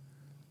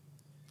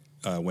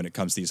when it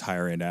comes to these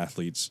higher end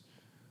athletes,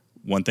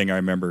 one thing I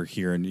remember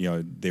hearing,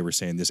 they were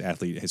saying this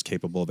athlete is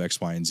capable of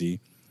X, Y, and Z.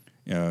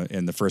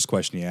 And the first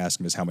question he asked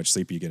him is, how much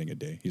sleep are you getting a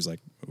day? He's like,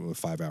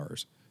 5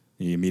 hours.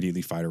 He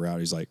immediately fired her out.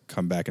 He's like,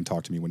 come back and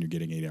talk to me when you're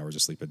getting 8 hours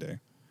of sleep a day.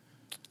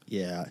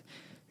 Yeah.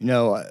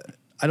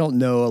 I don't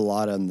know a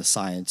lot on the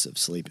science of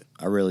sleep.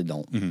 I really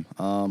don't.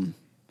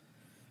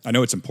 I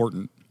know it's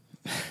important.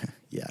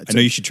 Yeah. I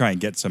know you should try and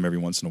get some every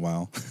once in a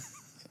while.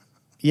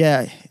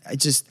 Yeah.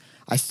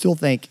 I still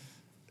think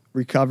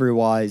recovery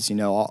wise,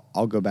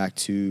 I'll go back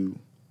to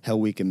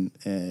Hell Week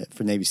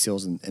for Navy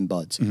SEALs and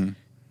Buds.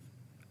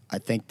 I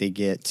think they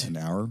get An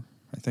hour,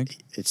 I think.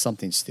 it's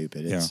something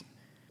stupid. Yeah.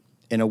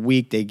 In a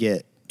week they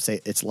get, say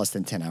it's less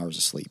than 10 hours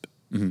of sleep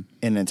in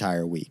an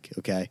entire week.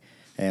 Okay.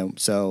 And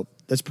so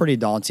that's pretty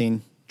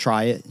daunting.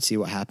 Try it and see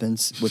what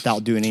happens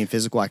without doing any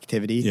physical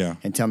activity. Yeah.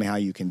 And tell me how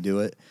you can do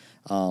it.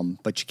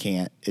 But you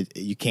can't.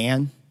 You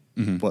can,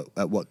 but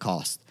at what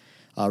cost?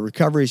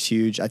 Recovery is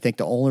huge. I think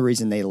the only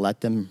reason they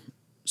let them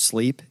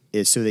sleep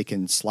is so they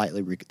can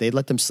they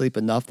let them sleep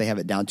enough. They have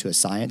it down to a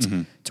science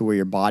to where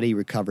your body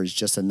recovers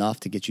just enough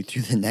to get you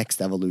through the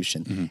next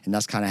evolution. And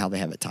that's kind of how they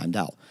have it timed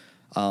out.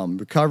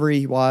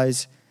 Recovery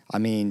wise,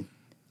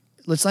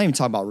 let's not even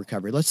talk about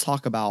recovery. Let's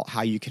talk about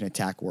how you can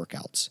attack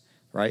workouts,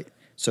 right?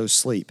 So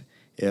sleep.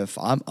 If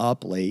I'm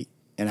up late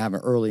and have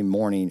an early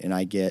morning and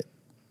I get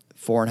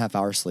 4.5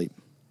 hours sleep,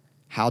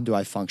 how do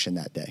I function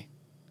that day?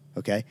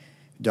 Okay.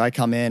 Do I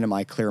come in? Am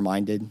I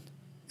clear-minded?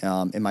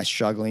 Am I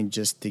struggling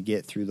just to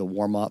get through the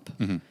warm-up?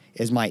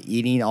 Is my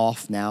eating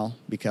off now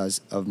because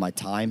of my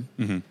time?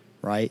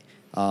 Right?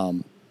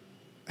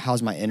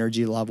 How's my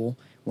energy level?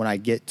 when I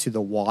get to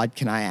the WOD,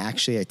 can I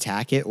actually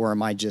attack it, or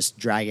am I just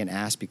dragging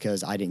ass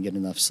because I didn't get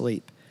enough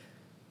sleep?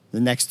 The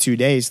next 2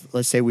 days,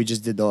 let's say we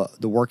just did the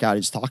workout I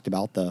just talked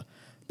about, the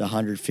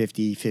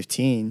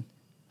 150-15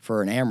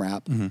 for an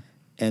AMRAP,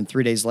 and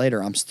 3 days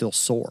later, I'm still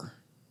sore.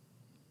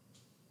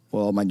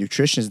 Well, my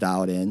nutrition's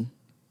dialed in,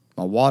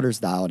 my water's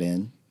dialed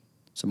in,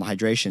 so my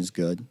hydration's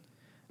good. I'm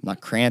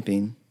not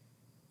cramping.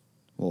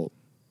 Well,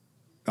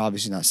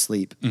 obviously not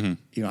sleep. You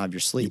don't have your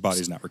sleep. Your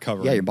body's not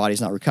recovering. Yeah, your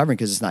body's not recovering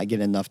because it's not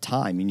getting enough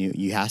time. And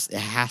it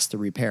has to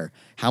repair.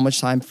 How much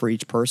time for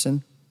each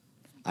person?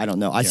 I don't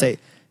know. I'd say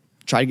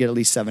try to get at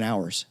least 7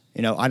 hours.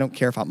 I don't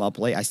care if I'm up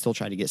late. I still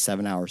try to get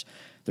 7 hours.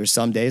 There's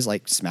some days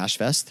like Smash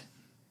Fest,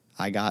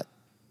 I got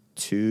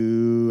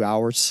 2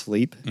 hours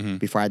sleep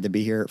before I had to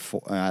be here at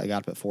 4. I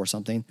got up at 4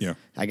 something. Yeah.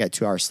 I got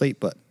 2 hours sleep,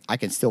 but I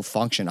can still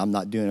function. I'm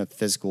not doing a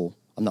physical.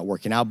 I'm not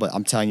working out, but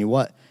I'm telling you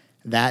what,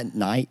 that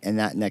night and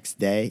that next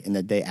day and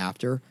the day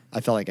after,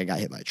 I felt like I got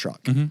hit by a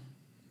truck.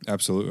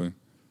 Absolutely.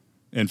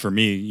 And for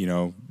me,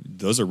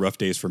 those are rough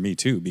days for me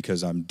too,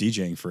 because I'm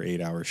DJing for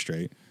 8 hours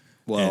straight.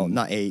 Well,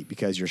 not 8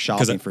 because you're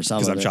shopping for some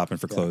of it. Because I'm shopping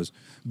for clothes.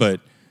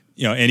 But,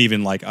 and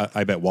even like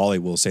I bet Wally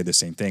will say the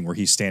same thing where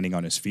he's standing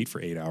on his feet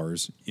for 8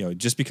 hours.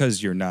 Just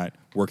because you're not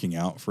working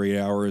out for 8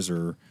 hours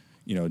or,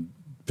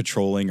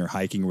 patrolling or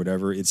hiking or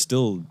whatever, it's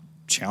still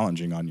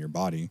challenging on your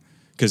body.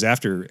 Because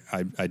after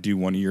I do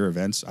one of your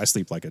events, I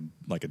sleep like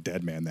a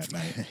dead man that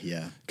night.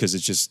 Yeah. Because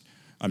it's just,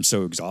 I'm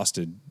so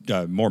exhausted,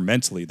 more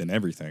mentally than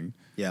everything.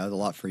 Yeah, it's a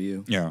lot for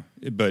you. Yeah.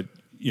 But,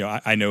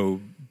 I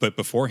know, but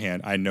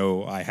beforehand, I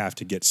know I have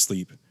to get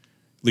sleep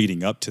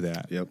leading up to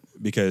that. Yep.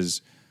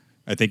 Because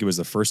I think it was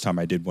the first time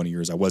I did one of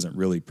yours, I wasn't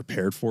really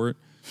prepared for it.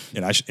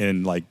 And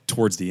and like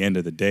towards the end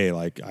of the day,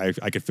 like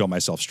I could feel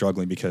myself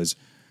struggling because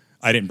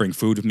I didn't bring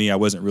food with me. I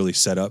wasn't really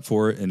set up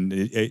for it. And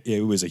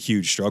it was a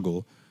huge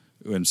struggle.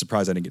 I'm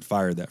surprised I didn't get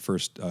fired that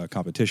first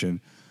competition.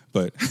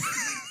 But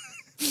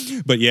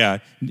but yeah,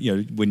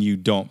 when you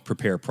don't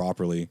prepare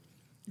properly,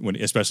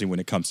 especially when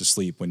it comes to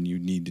sleep, when you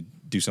need to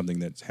do something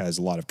that has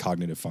a lot of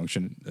cognitive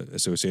function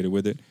associated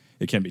with it,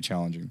 it can be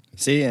challenging.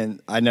 See,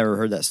 and I never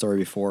heard that story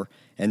before,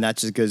 and that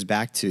just goes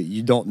back to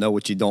you don't know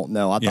what you don't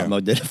know. I thought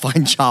Mo did a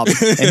fine job,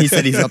 and he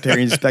said he's up there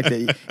and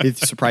he's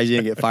surprised he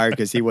didn't get fired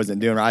because he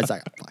wasn't doing right. I was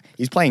like,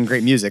 he's playing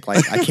great music.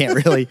 Like, I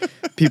can't really,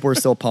 people are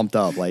still pumped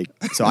up. Like,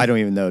 so I don't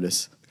even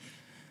notice.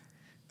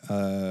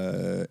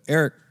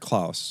 Eric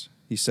Klaus,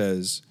 he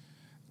says,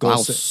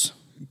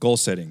 goal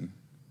setting.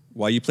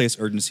 Why you place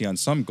urgency on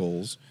some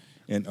goals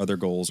and other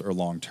goals are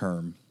long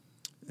term.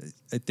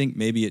 I think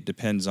maybe it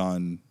depends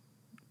on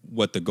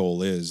what the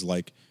goal is.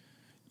 Like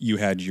you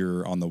had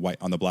your on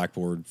the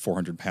blackboard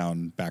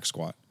 400-pound back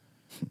squat.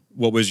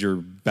 What was your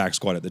back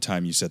squat at the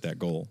time you set that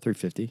goal?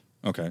 350.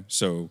 Okay,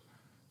 so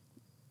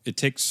it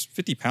takes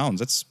 50 pounds.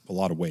 That's a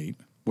lot of weight.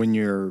 When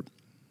you're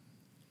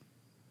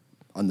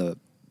on the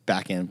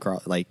back end,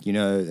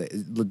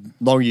 the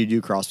longer you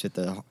do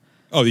CrossFit,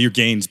 your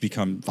gains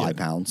become 5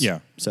 pounds. Yeah.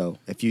 So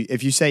if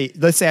you say,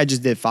 let's say I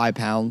just did 5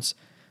 pounds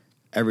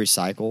every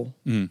cycle,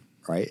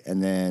 right?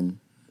 And then,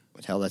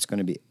 that's going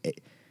to be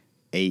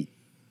eight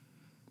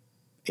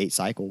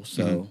cycles.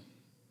 So,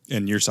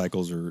 and your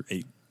cycles are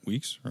 8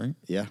 weeks, right?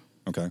 Yeah.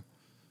 Okay.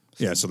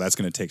 Yeah. So that's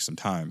going to take some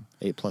time.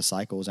 8+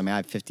 cycles. I mean, I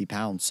have 50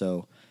 pounds.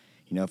 So,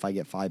 if I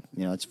get 5,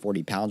 it's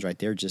 40 pounds right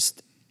there,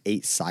 just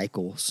 8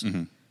 cycles.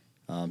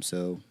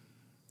 So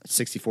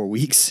 64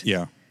 weeks.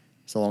 Yeah.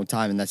 It's a long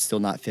time, and that's still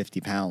not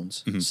 50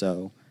 pounds.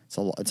 So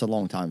it's a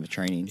long time of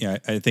training. Yeah,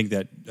 I think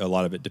that a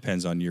lot of it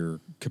depends on your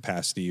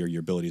capacity or your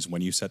abilities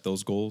when you set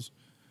those goals.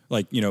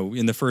 Like,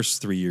 in the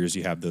first 3 years,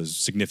 you have those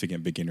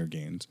significant beginner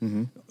gains.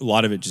 A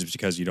lot of it just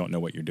because you don't know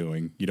what you're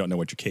doing. You don't know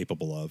what you're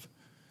capable of.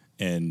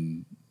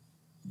 And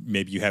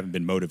maybe you haven't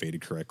been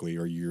motivated correctly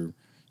or your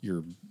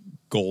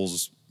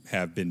goals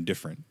have been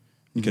different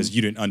because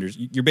you didn't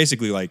you're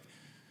basically like,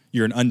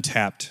 you're an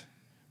untapped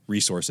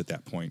resource at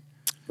that point.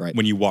 Right.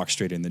 When you walk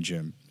straight in the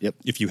gym. Yep.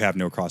 If you have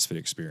no CrossFit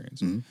experience.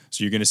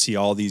 So you're going to see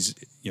all these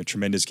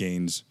tremendous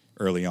gains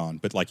early on.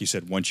 But like you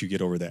said, once you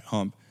get over that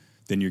hump,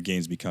 then your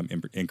gains become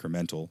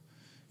incremental.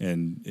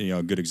 And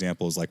a good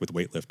example is like with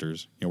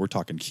weightlifters. We're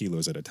talking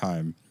kilos at a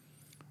time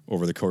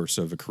over the course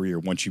of a career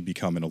once you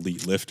become an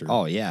elite lifter.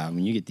 Oh, yeah. I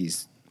mean, you get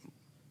these,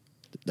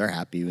 they're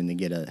happy when they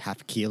get a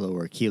half a kilo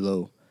or a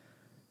kilo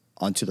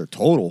onto their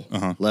total,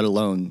 let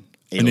alone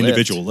an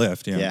individual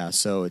lift. Yeah. Yeah.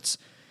 So it's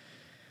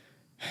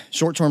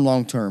short term,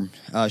 long term.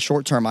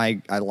 Short term,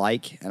 I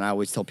like, and I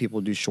always tell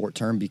people to do short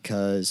term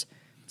because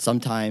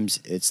sometimes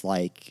it's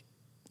like,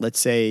 let's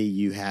say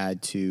you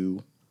had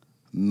to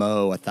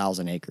mow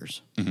 1,000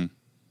 acres.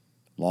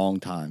 Long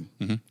time.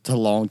 It's a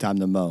long time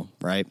to mow,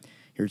 right?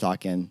 You're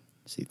talking,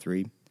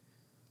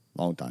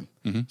 long time.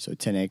 So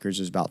 10 acres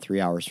is about 3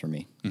 hours for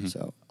me.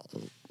 So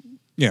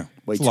yeah,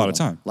 it's a lot of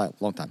time.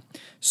 Long time.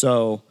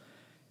 So,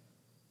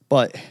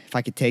 but if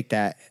I could take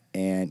that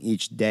and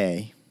each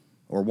day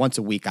or once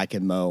a week I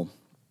can mow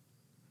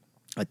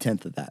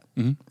 1/10 of that,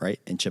 right,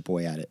 and chip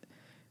away at it,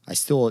 I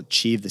still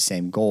achieve the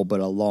same goal, but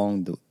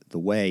along the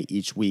way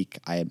each week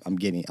I'm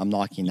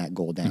knocking that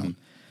goal down.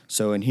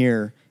 So in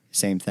here,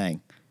 same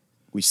thing.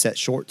 We set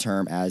short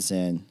term as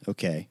in,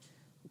 okay,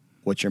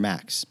 what's your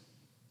max?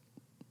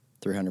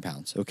 300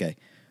 pounds. Okay.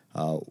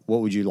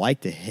 What would you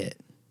like to hit?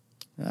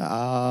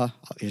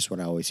 Here's what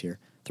I always hear.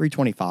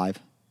 325.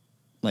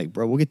 Like,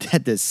 bro, we'll get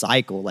that this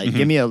cycle. Like,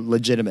 give me a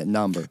legitimate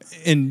number.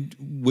 And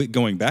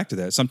going back to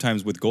that,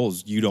 sometimes with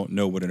goals, you don't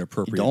know what an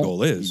appropriate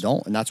goal is. You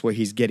don't, and that's what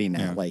he's getting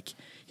at. Yeah. Like,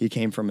 he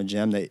came from a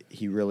gym that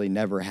he really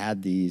never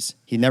had these.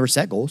 He never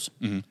set goals.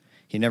 Mm-hmm.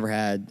 He never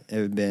had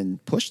been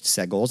pushed to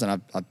set goals,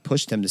 and I've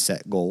pushed him to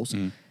set goals.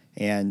 Mm-hmm.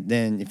 And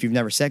then if you've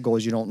never set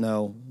goals, you don't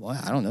know. Well,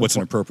 I don't know What's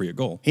an appropriate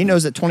goal? He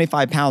knows that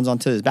 25 pounds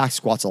onto his back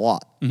squat's a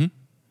lot, Mm-hmm.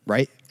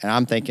 right? And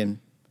I'm thinking,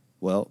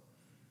 well,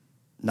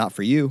 not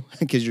for you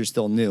because you're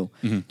still new.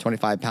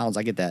 25 pounds,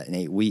 I get that in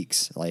 8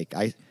 weeks. Like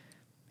I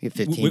get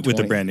 15, with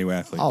 20. a brand new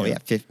athlete. Oh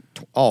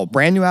yeah,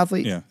 brand new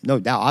athlete. Yeah. No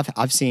doubt.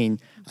 I've seen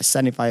a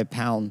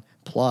 75-pound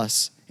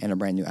plus and a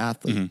brand new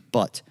athlete, Mm-hmm.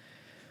 but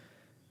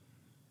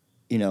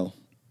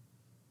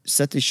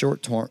set the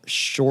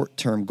short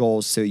term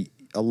goals so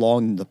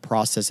along the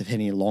process of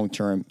hitting long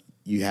term,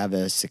 you have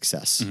a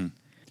success. Mm-hmm.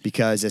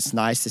 Because it's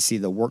nice to see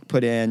the work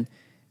put in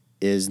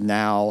is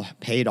now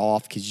paid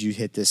off because you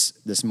hit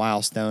this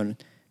milestone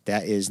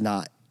that is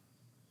not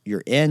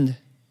your end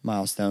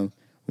milestone.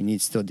 We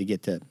need still to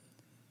get to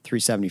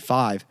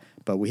 375,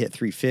 but we hit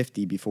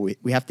 350 before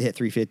we have to hit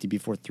 350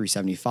 before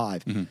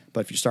 375. Mm-hmm.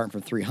 But if you're starting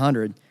from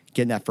 300,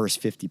 getting that first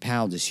 50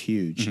 pounds is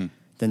huge. Mm-hmm.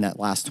 Then that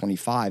last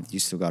 25, you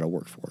still got to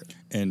work for it.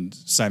 And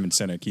Simon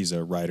Sinek, he's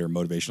a writer,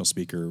 motivational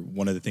speaker.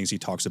 One of the things he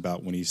talks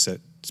about when he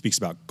speaks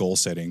about goal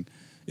setting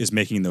is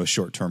making those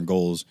short-term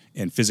goals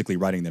and physically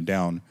writing them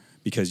down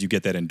because you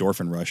get that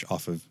endorphin rush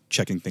off of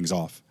checking things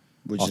off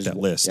that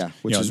list. Yeah,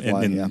 which is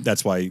why. And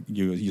that's why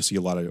you see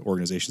a lot of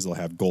organizations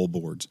that'll have goal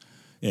boards,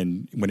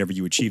 and whenever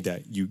you achieve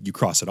that, you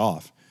cross it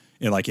off,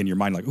 and like in your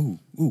mind, like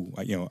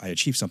I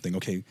achieved something.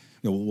 Okay,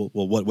 well,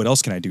 what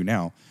else can I do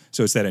now?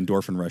 So it's that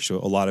endorphin rush. So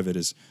a lot of it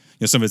is,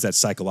 some of it's that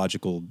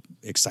psychological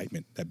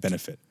excitement, that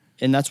benefit.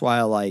 And that's why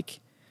I like.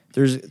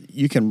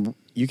 You can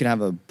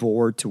have a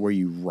board to where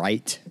you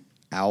write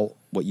out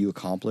what you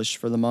accomplished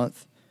for the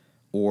month,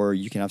 or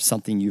you can have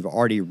something you've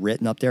already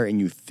written up there and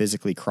you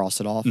physically cross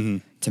it off.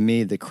 Mm-hmm. To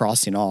me, the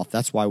crossing off,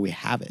 that's why we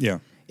have it. Yeah.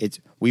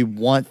 We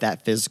want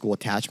that physical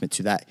attachment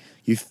to that.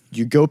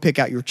 You go pick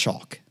out your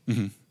chalk,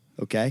 Mm-hmm.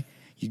 okay?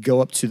 You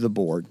go up to the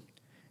board,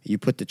 you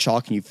put the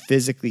chalk and you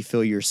physically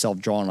feel yourself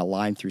drawing a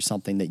line through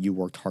something that you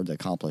worked hard to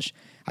accomplish.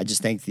 I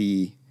just think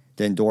the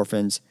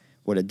endorphins,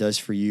 what it does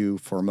for you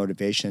for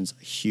motivation is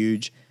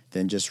huge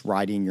than just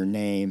writing your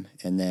name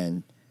and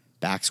then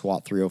back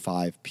squat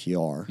 305 PR.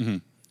 Mm-hmm.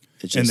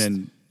 And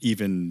then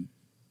even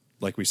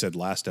like we said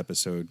last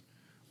episode,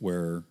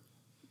 where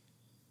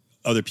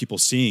other people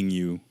seeing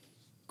you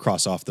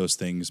cross off those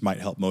things might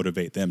help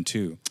motivate them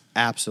too.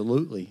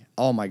 Absolutely.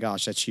 Oh my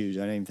gosh, that's huge.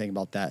 I didn't even think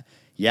about that.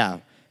 Yeah.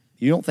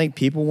 You don't think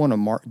people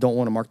don't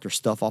want to mark their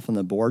stuff off on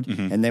the board,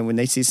 Mm-hmm. and then when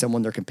they see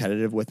someone they're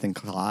competitive with in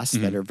class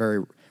that are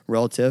very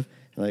relative,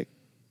 they're like,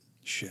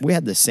 Shit. we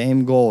had the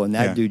same goal and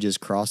that Yeah. dude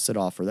just crossed it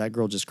off or that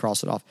girl just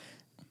crossed it off.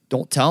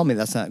 Don't tell me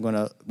that's not going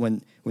to,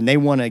 when they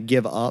want to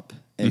give up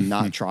and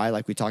not try,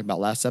 like we talked about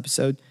last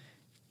episode,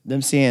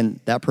 them seeing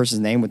that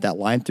person's name with that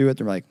line through it,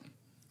 they're like,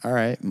 all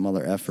right,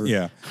 mother effer.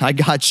 Yeah. I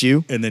got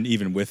you. And then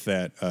even with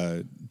that,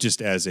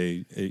 just as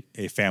a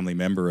family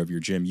member of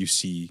your gym, you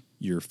see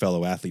your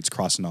fellow athletes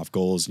crossing off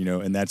goals,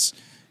 and that's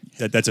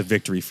a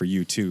victory for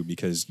you too,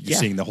 because you're Yeah.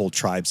 seeing the whole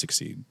tribe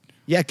succeed.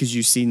 Yeah, because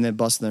you've seen them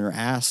busting their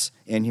ass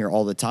in here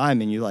all the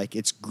time, and you're like,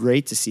 it's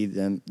great to see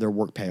their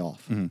work pay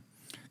off. Mm-hmm.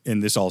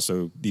 And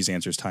these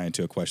answers tie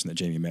into a question that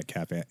Jamie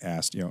Metcalf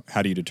asked,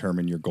 how do you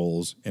determine your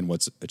goals and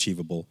what's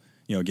achievable?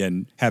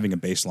 Again, having a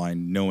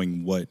baseline,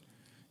 knowing what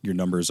your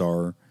numbers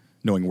are,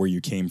 knowing where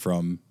you came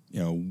from,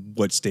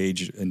 what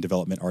stage in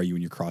development are you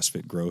in your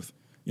CrossFit growth?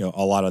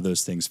 A lot of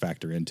those things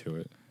factor into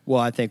it. Well,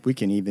 I think we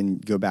can even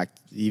go back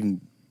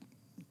even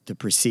to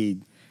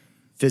precede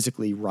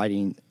physically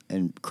writing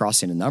and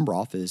crossing a number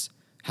off is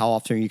how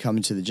often are you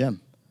coming to the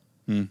gym?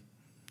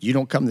 You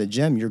don't come to the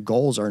gym, your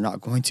goals are not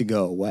going to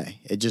go away.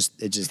 It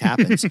just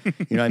happens. You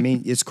know what I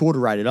mean? It's cool to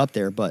write it up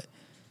there, but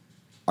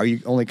are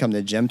you only coming to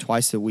the gym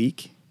twice a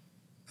week?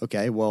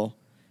 Okay, well,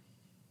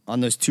 on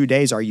those 2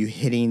 days, are you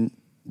hitting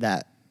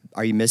that?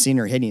 Are you missing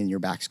or hitting your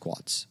back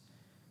squats?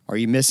 Are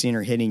you missing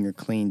or hitting your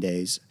clean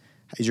days?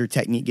 Is your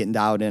technique getting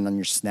dialed in on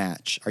your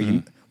snatch?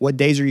 What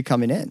days are you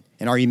coming in?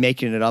 And are you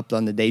making it up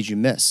on the days you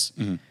miss?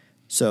 Mm-hmm.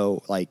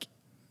 So, like,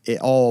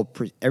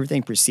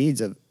 everything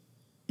precedes of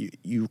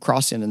you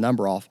crossing a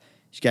number off.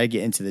 You got to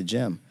get into the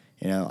gym.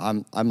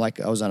 I'm like,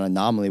 I was on an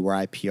anomaly where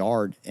I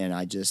PR'd and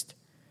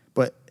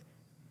but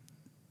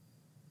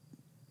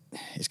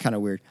it's kind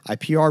of weird. I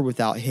PR'd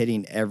without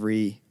hitting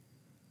every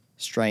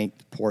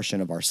strength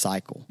portion of our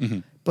cycle. Mm-hmm.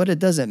 But it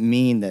doesn't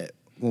mean that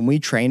when we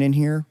train in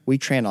here, we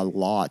train a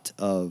lot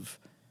of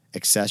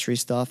accessory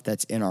stuff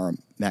that's in our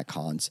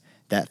Metcons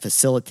that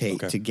facilitate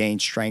to gain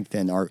strength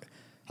in our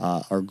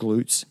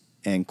glutes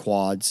and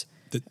quads.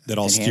 That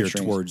all and steer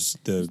hamstrings. towards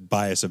the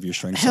bias of your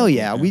strength. Hell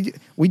yeah.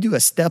 We do a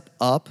step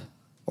up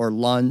or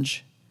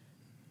lunge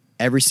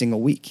every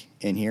single week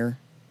in here,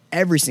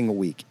 every single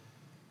week,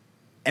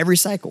 every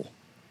cycle,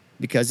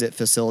 because it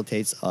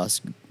facilitates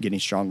us getting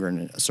stronger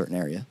in a certain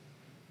area.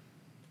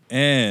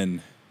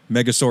 And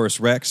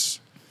Megasaurus Rex.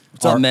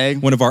 What's up,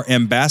 Meg? One of our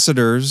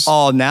ambassadors.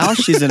 Oh, now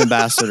she's an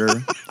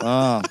ambassador.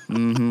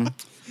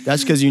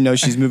 That's because you know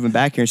she's moving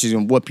back here and she's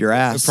going to whoop your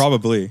ass.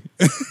 Probably.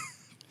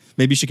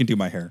 Maybe she can do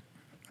my hair.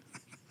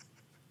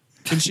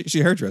 She's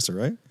a hairdresser,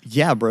 right?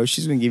 Yeah, bro.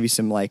 She's going to give you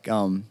some like Wait,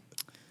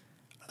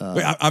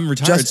 I'm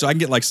retired, just- so I can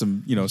get like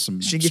some,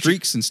 some She can get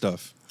streaks and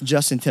stuff.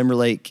 Justin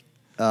Timberlake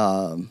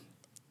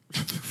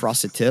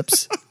frosted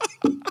tips.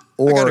 I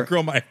gotta Or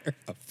grow my hair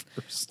out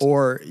first.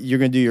 or you're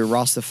going to do your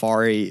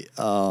Rastafari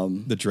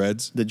The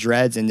dreads. the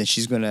dreads, and then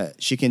she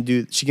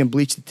can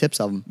bleach the tips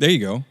of them. There you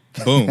go.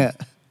 Boom.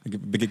 I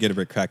get a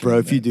bit cracking. Bro,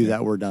 on if you do yeah.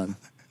 that, we're done.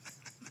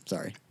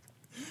 Sorry.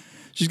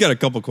 She's got a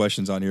couple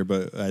questions on here,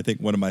 but I think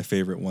one of my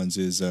favorite ones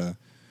is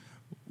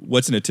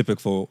what's in a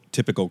typical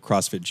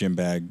CrossFit gym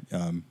bag?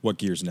 What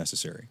gear is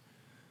necessary?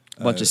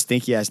 A bunch of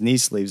stinky ass knee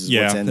sleeves is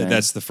what's in there.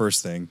 That's the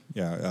first thing.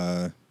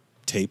 Yeah,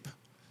 tape.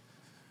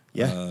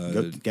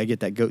 Gotta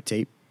get that goat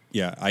tape.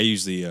 Yeah, I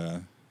usually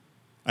I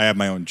have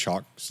my own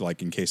chalk, so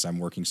like in case I'm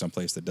working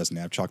someplace that doesn't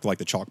have chalk, like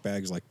the chalk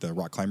bags, like the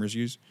rock climbers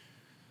use.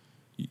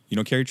 You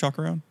don't carry chalk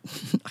around?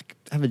 I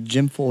have a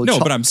gym full of No,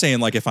 chalk. but I'm saying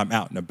like if I'm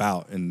out and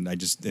about and I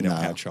don't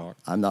have chalk.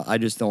 I'm not. I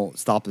just don't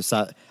stop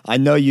aside. I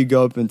know you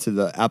go up into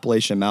the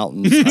Appalachian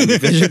Mountains on the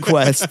Vision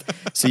Quest,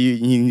 so you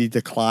need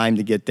to climb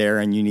to get there,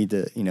 and you need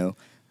to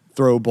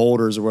throw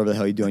boulders or whatever the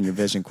hell you do on your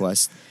Vision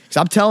Quest. Because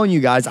I'm telling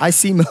you guys, I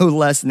see Mo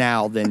less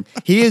now than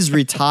he is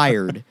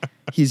retired.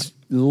 He's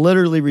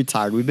literally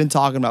retired. We've been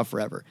talking about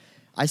forever.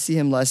 I see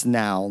him less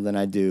now than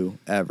I do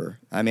ever.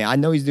 I mean, I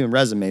know he's doing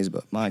resumes,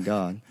 but my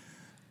God,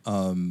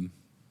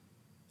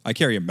 I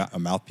carry a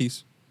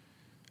mouthpiece.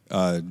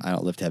 I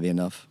don't lift heavy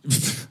enough.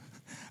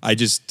 I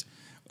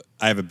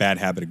have a bad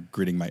habit of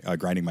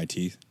grinding my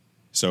teeth.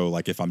 So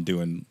like if I'm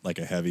doing like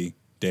a heavy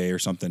day or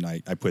something, I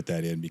put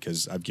that in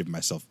because I've given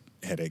myself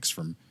headaches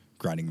from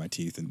grinding my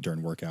teeth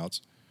during workouts.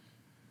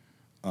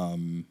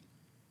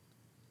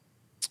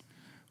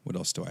 What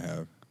else do I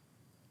have?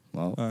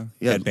 Well,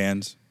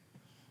 Headbands.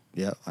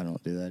 Yeah, I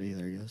don't do that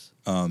either, I guess.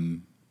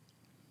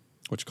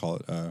 What you call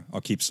it?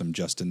 I'll keep some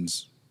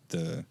Justin's,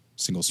 the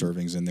single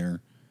servings in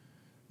there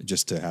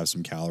just to have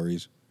some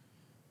calories.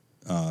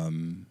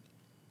 The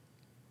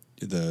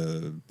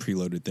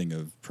preloaded thing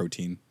of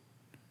protein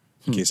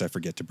in case I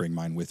forget to bring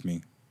mine with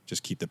me.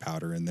 Just keep the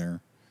powder in there.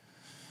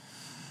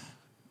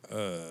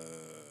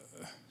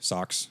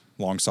 Socks,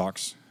 long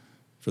socks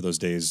for those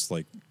days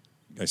like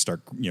I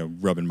start,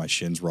 rubbing my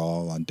shins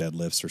raw on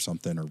deadlifts or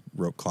something or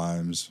rope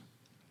climbs.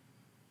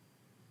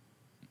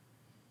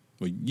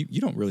 Well, you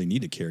don't really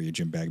need to carry a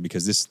gym bag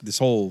because this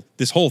whole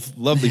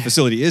lovely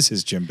facility is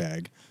his gym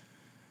bag.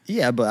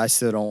 Yeah, but I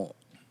still don't.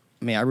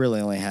 I mean, I really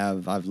only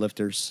have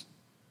lifters,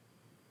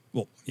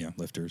 Well, yeah,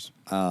 lifters.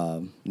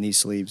 knee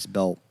sleeves,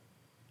 belt,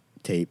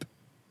 tape.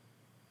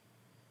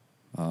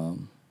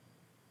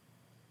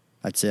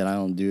 That's it. I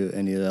don't do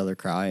any of the other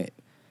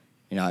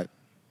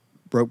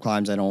rope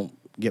climbs. I don't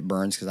get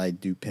burns because I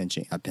do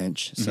pinching. I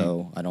pinch,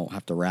 so I don't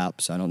have to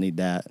wrap. So I don't need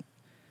that.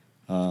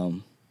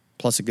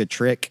 Plus, a good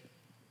trick,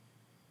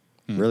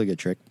 really good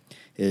trick,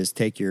 is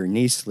take your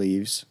knee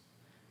sleeves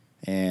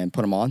and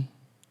put them on.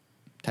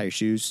 Tie your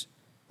shoes,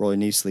 roll your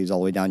knee sleeves all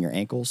the way down your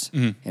ankles,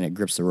 and it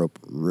grips the rope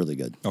really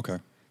good. Okay.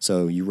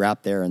 So you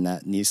wrap there in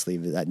that knee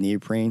sleeve, that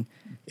neoprene.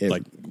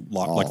 Like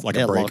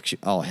a break? Locks you,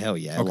 oh, hell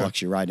yeah. It Okay.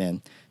 locks you right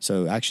in.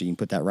 So actually, you can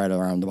put that right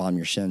around the bottom of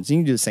your shins. You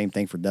can do the same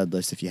thing for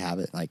deadlifts if you have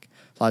it. Like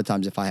a lot of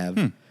times if I have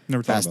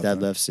Never thought fast about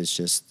that. deadlifts, it's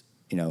just,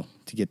 to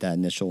get that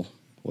initial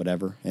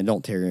whatever. And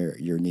don't tear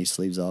your knee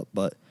sleeves up.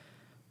 But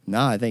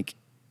no, I think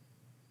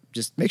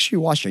just make sure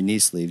you wash your knee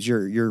sleeves.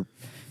 Your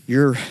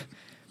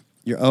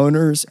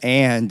owners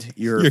and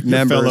your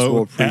members fellow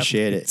will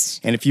appreciate athletes.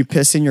 it. And if you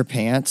piss in your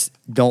pants,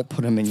 don't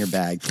put them in your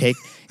bag.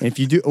 And if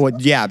you do,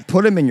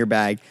 put them in your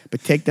bag,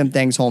 but take them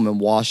things home and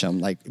wash them.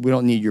 Like, we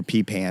don't need your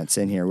pee pants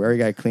in here. We already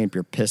got to clean up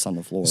your piss on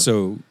the floor.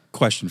 So,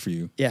 question for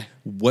you. Yeah.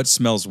 What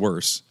smells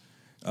worse?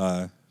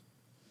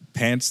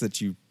 Pants that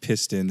you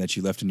pissed in that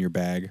you left in your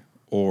bag,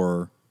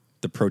 or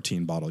the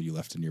protein bottle you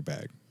left in your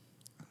bag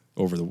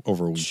over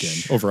a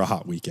weekend, over a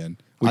hot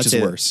weekend? Which I'd is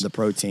say worse? The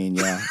protein,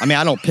 yeah. I mean,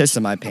 I don't piss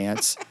in my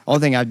pants. Only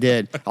thing I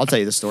did, I'll tell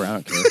you the story. I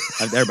don't care.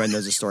 Everybody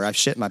knows the story. I've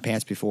shit in my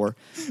pants before.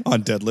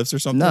 On deadlifts or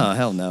something? No,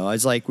 hell no. I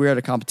was like, we were at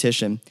a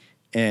competition,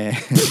 and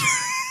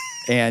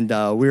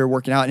we were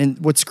working out. And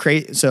what's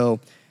crazy? So,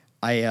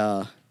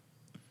 I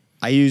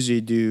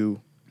usually do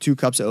 2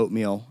 cups of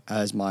oatmeal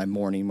as my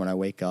morning when I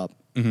wake up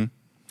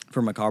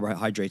for my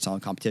carbohydrates on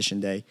competition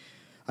day.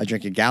 I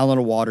drink a gallon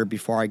of water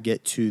before I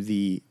get to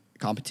the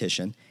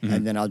competition,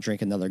 and then I'll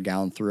drink another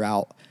gallon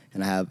throughout.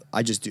 And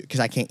I just do,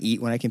 because I can't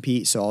eat when I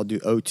compete, so I'll do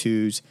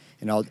O2s,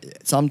 and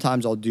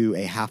sometimes I'll do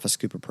a half a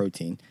scoop of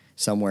protein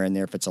somewhere in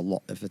there if it's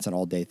an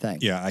all day thing.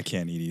 Yeah, I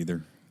can't eat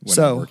either when I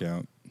So- work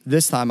out.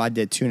 this time I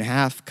did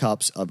 2.5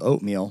 cups of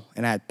oatmeal,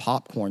 and I had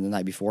popcorn the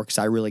night before because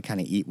I really kind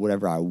of eat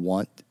whatever I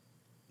want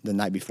the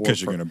night before.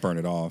 Because you're going to burn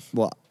it off.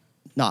 Well,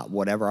 not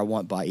whatever I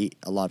want, but I eat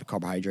a lot of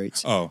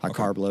carbohydrates. Oh, I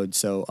okay. carb load.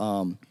 So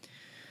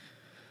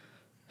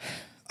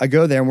I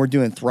go there and we're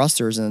doing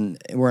thrusters and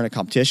we're in a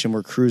competition.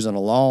 We're cruising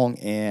along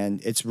and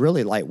it's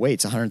really lightweight.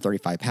 It's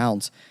 135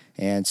 pounds.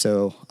 And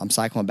so I'm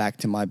cycling back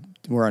to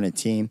we're on a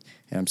team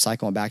and I'm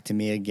cycling back to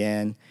me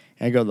again.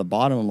 And I go to the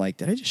bottom. I'm like,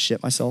 did I just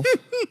shit myself?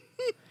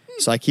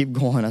 So I keep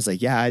going. I was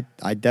like, yeah,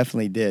 I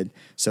definitely did.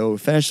 So we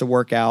finished the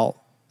workout.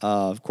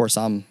 Of course,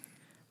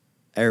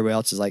 everybody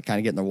else is like kind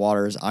of getting the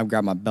waters. I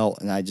grab my belt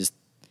and I just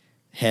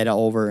head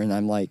over and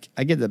I'm like,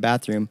 I get to the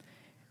bathroom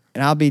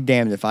and I'll be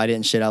damned if I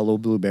didn't shit out a little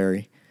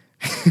blueberry.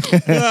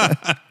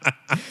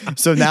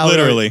 So now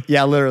Literally.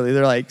 Literally.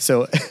 They're like,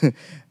 so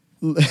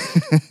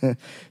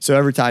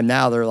every time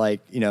now they're like,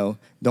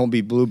 don't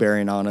be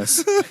blueberrying on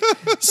us.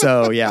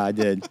 So yeah, I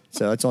did.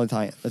 So that's the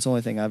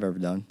only thing I've ever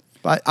done.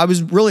 But I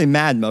was really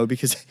mad, Mo,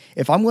 because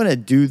if I'm going to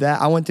do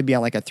that, I want to be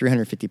on like a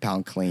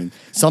 350-pound clean.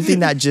 Something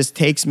that just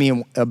takes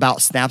me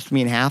snaps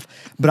me in half,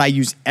 but I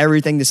use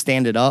everything to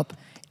stand it up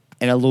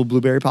and a little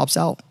blueberry pops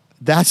out.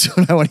 That's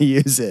when I want to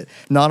use it.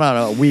 Not on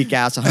a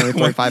weak-ass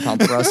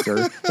 145-pound thruster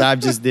that I've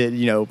just did,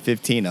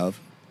 15 of.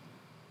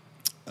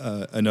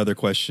 Another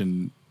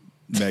question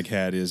Meg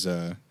had is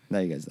Now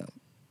you guys know.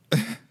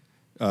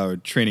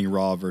 training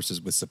raw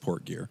versus with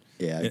support gear.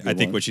 Yeah, I good think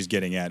one. what she's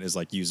getting at is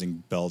like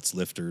using belts,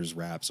 lifters,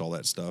 wraps, all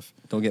that stuff.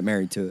 Don't get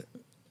married to it.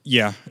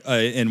 Yeah,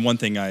 and one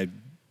thing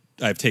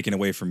I've taken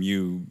away from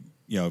you,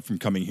 from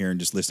coming here and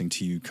just listening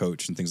to you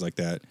coach and things like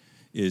that,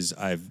 is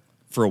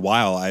for a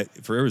while,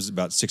 it was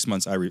about 6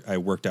 months, I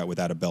worked out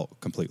without a belt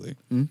completely.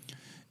 Mm-hmm.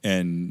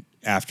 And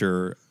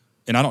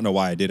I don't know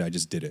why I did, I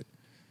just did it.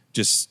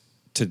 Just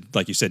to,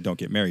 like you said, don't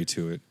get married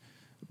to it.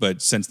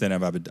 But since then,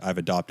 I've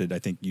adopted, I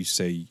think you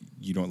say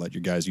you don't let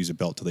your guys use a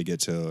belt till they get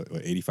to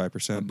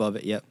 85%? Above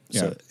it, yep.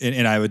 Yeah, So,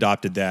 and I've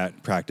adopted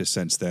that practice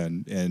since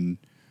then. And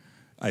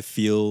I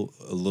feel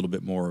a little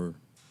bit more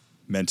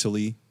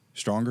mentally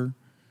stronger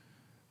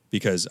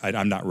because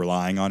I'm not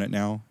relying on it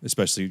now,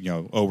 especially,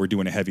 we're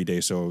doing a heavy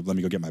day, so let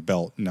me go get my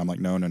belt. And I'm like,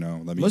 no.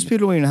 most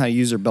people don't even know how to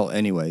use their belt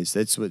anyways.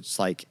 That's what's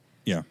like.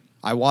 Yeah.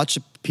 I watch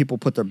people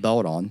put their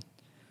belt on,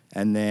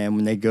 and then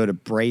when they go to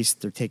brace,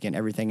 they're taking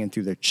everything in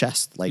through their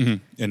chest. Like,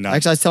 And not-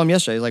 actually, I was telling them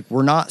yesterday, like,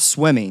 we're not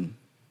swimming.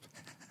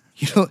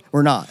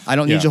 We're not. I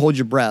don't need Yeah. you to hold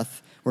your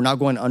breath. We're not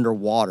going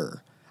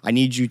underwater. I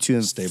need you to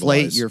inflate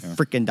Stabilize, your yeah.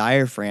 freaking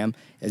diaphragm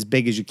as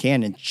big as you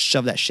can and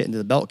shove that shit into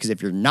the belt. Because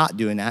if you're not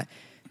doing that,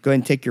 go ahead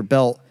and take your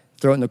belt,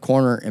 throw it in the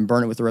corner, and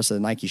burn it with the rest of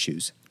the Nike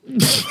shoes.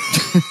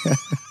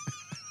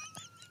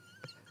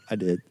 I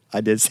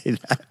did say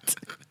that.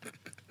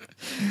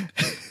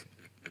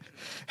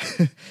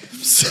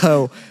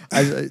 So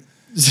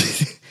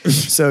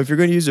if you're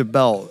going to use a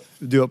belt,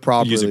 do it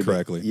properly. Use it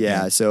correctly.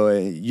 Yeah. Yeah. So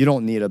you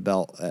don't need a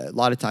belt. A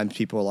lot of times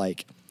people are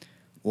like,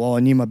 well, I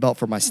need my belt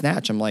for my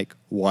snatch. I'm like,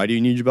 why do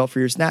you need your belt for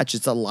your snatch?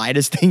 It's the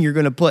lightest thing you're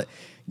going to put.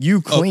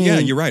 You clean. Oh, yeah,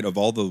 you're right. Of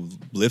all the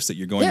lifts that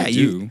you're going to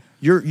do.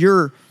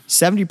 Your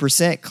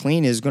 70%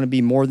 clean is going to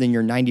be more than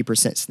your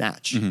 90%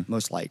 snatch,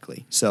 most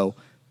likely. So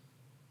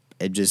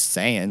I'm just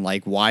saying,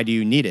 like, why do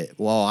you need it?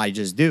 Well, I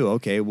just do.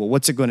 Okay, well,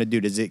 what's it going to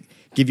do? Does it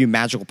give you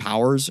magical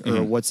powers,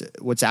 or what's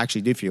it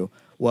actually do for you?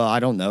 Well, I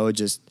don't know.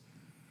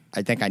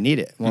 I think I need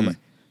it. Well, I'm like,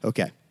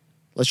 okay,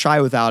 let's try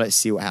it without it,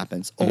 see what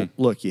happens. Oh,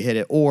 look, you hit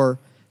it. Or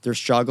they're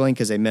struggling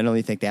because they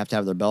mentally think they have to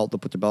have their belt. They'll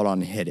put their belt on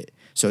and hit it.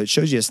 So it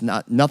shows you it's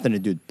nothing to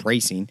do with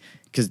bracing,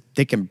 because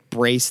they can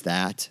brace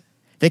that.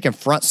 They can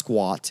front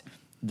squat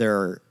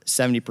their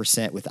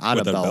 70% without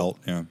With a a belt. belt,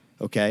 yeah.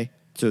 Okay.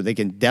 So they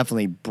can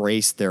definitely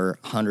brace their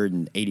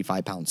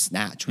 185-pound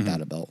snatch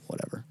without a belt,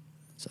 whatever.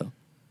 So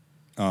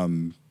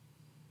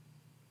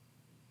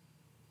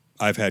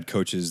I've had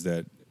coaches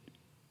that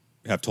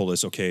have told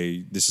us,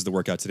 okay, this is the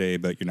workout today,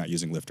 but you're not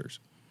using lifters.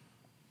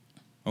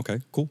 Okay,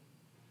 cool.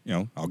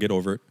 I'll get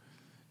over it.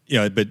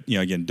 Yeah, but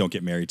again, don't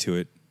get married to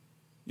it.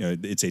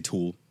 It's a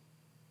tool.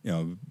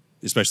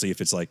 Especially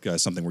if it's like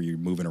something where you're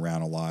moving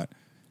around a lot,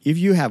 if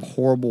you have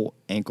horrible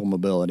ankle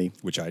mobility,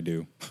 which I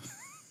do.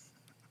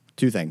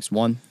 two things.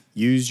 One,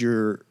 use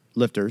your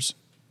lifters,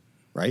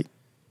 right,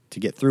 to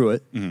get through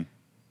it.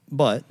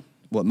 But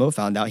what Mo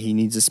found out, he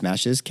needs to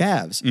smash his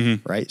calves,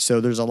 right?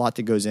 So there's a lot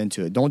that goes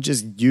into it. Don't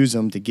just use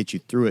them to get you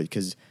through it,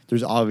 because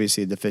there's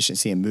obviously a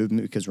deficiency in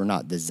movement because we're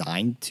not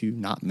designed to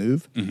not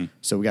move.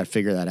 So we got to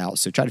figure that out.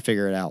 So try to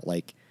figure it out.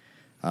 Like,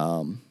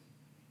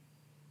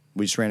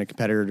 we just ran a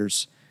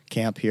competitors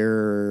camp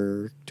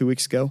here 2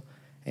 weeks ago,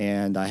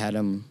 and I had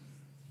them.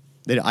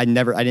 I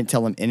didn't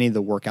tell them any of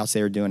the workouts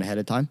they were doing ahead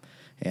of time.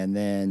 And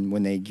then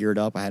when they geared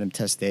up, I had them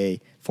test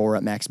a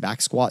 4-rep max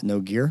back squat, no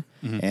gear,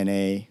 and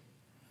the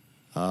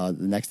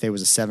next day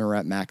was a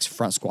 7-rep max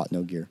front squat,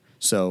 no gear.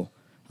 So,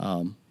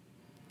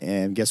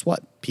 and guess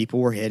what?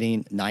 People were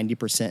hitting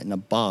 90% and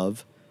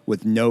above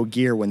with no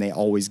gear when they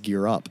always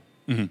gear up.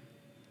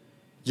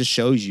 Just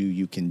shows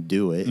you can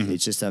do it.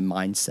 It's just a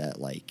mindset.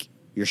 Like,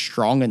 you're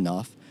strong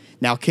enough.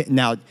 Now,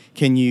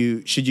 should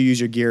you use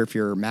your gear if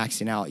you're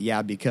maxing out?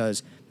 Yeah,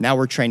 because now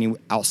we're training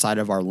outside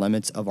of our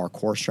limits of our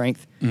core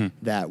strength,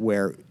 that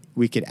where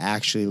we could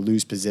actually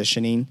lose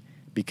positioning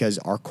because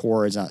our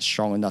core is not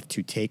strong enough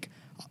to take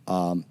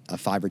a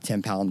 5 or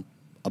 10 pound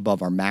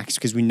above our max,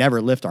 because we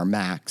never lift our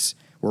max.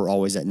 We're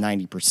always at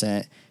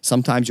 90%.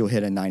 Sometimes you'll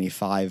hit a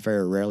 95,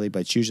 very rarely, but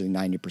it's usually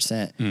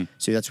 90%.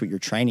 So that's what you're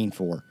training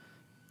for.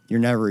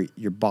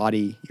 Your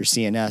body, your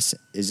CNS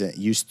isn't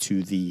used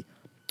to the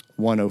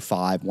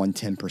 105,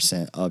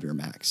 110% of your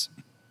max.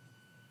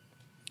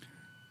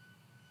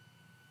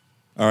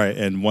 All right,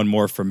 and one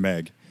more from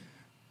Meg.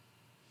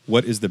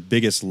 What is the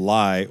biggest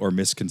lie or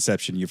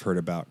misconception you've heard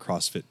about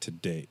CrossFit to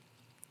date?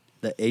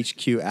 The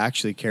HQ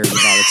actually cares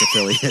about its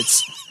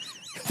affiliates.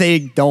 They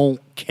don't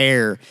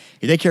care.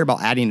 They care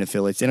about adding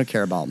affiliates. They don't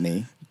care about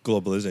me.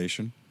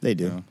 Globalization. They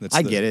do.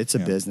 I get it. It's a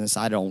business.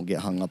 I don't get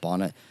hung up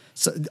on it.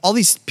 So all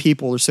these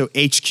people are so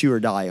HQ or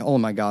die. Oh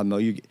my God, Mo,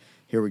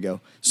 here we go.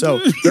 So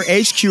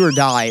they're HQ or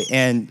die,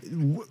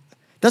 and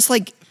that's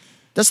like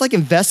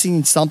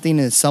investing something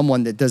in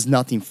someone that does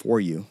nothing for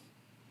you.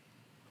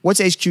 What's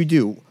HQ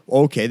do?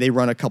 Okay, they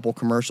run a couple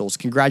commercials.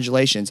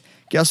 Congratulations.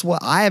 Guess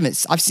what?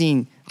 I've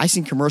seen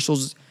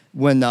commercials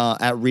when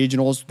at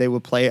regionals they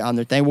would play on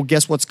their thing. Well,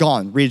 guess what's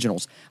gone?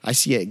 Regionals. I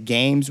see it at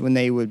games when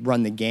they would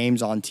run the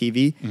games on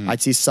TV.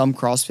 I'd see some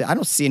CrossFit. I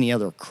don't see any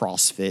other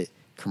CrossFit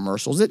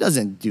commercials. It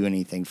doesn't do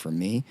anything for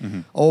me.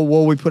 Oh,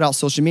 well, we put out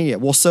social media.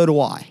 Well, so do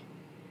I.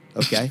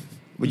 Okay,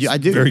 I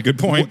do. Very good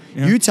point.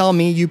 Yeah. You tell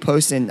me you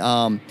posting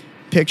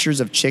pictures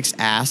of chicks'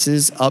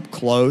 asses up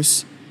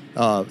close.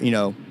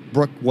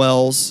 Brooke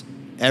Wells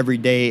every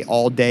day,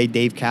 all day.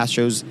 Dave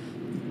Castro's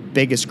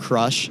biggest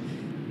crush.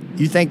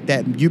 You think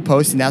that you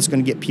posting that's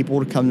going to get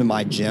people to come to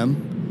my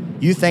gym?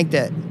 You think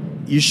that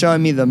you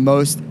showing me the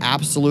most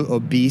absolute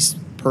obese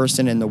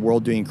person in the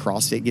world doing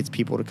CrossFit gets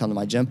people to come to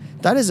my gym?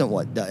 That isn't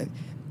what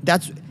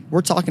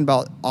we're talking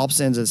about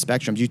opposite ends of the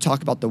spectrums. You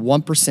talk about the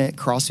 1%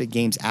 CrossFit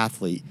Games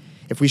athlete.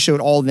 If we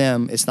showed all of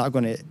them, it's not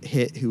going to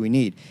hit who we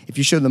need. If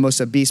you show the most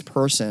obese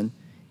person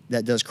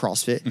that does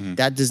CrossFit,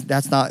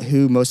 that's not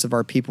who most of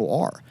our people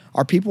are.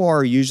 Our people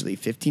are usually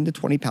 15 to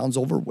 20 pounds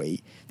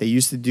overweight. They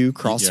used to do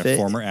CrossFit. Yeah,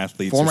 former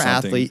athletes. Former or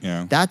something. athlete.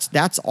 Yeah.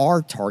 That's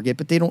our target,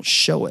 but they don't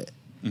show it.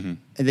 And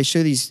they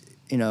show these,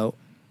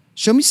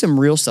 show me some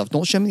real stuff.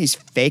 Don't show me these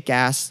fake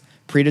ass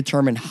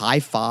predetermined high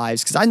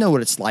fives, because I know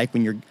what it's like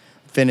when you're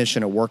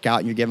finishing a workout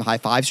and you're giving high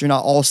fives. You're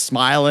not all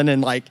smiling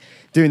and like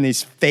doing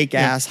these fake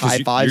ass high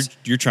fives.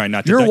 You're trying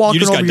not to. You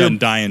just got done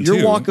dying too.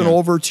 You're walking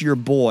over to your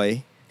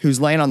boy who's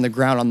laying on the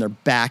ground on their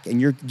back, and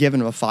you're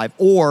giving him a 5,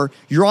 or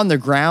you're on the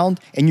ground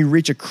and you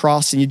reach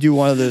across and you do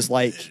one of those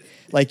like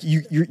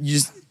you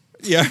just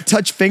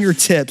touch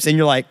fingertips and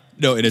you're like.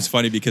 No, and it's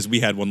funny because we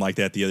had one like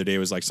that the other day. It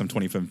was like some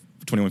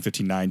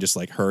 21:59, just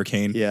like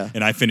hurricane. Yeah.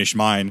 And I finished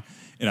mine,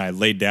 and I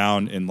laid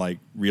down and like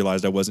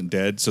realized I wasn't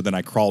dead. So then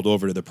I crawled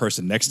over to the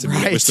person next to me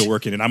that was still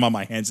working, and I'm on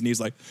my hands and knees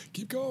like,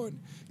 keep going.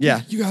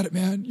 Yeah. You got it,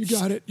 man. You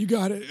got it. You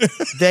got it.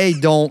 They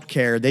don't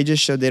care. They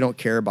just showed they don't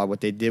care about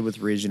what they did with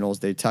regionals.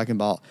 They're talking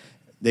about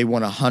they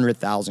won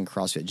 100,000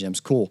 CrossFit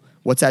gyms. Cool.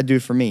 What's that do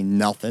for me?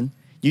 Nothing.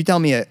 You tell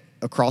me a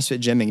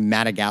CrossFit gym in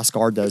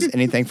Madagascar does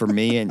anything for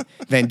me in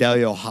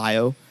Vandalia,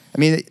 Ohio. I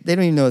mean, they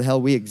don't even know the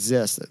hell we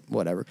exist.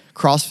 Whatever.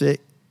 CrossFit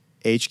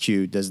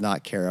HQ does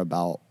not care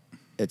about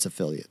its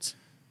affiliates.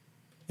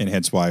 And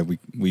hence why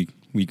we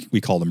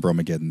called him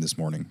Bromageddon this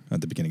morning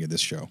at the beginning of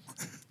this show.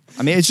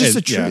 I mean, it's just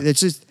the truth.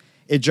 It's just,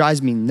 it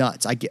drives me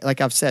nuts. I get,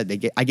 like I've said,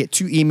 I get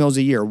 2 emails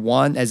a year.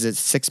 One as it's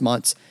 6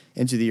 months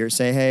into the year,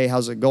 say, hey,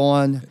 how's it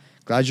going?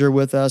 Glad you're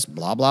with us.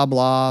 Blah blah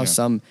blah. Yeah.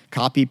 Some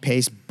copy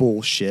paste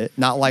bullshit.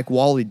 Not like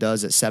Wally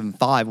does at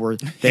 7.5, where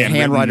they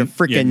handwrite a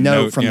freaking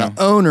note from the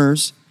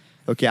owners.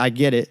 Okay, I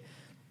get it.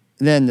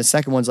 And then the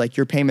second one's like,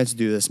 your payment's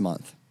due this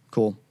month.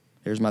 Cool.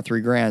 Here's my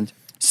 $3,000.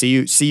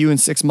 See you in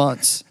 6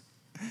 months.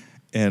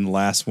 And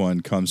last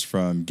one comes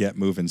from Get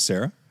Moving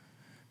Sarah.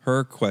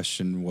 Her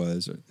question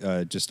was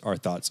just our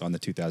thoughts on the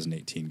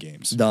 2018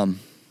 games. Dumb.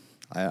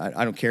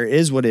 I don't care. It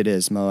is what it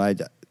is, Mo.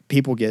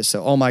 People get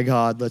so, oh my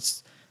God,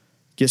 let's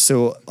get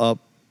so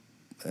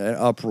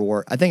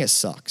uproar. I think it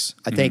sucks.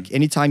 I think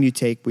anytime we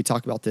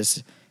talked about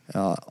this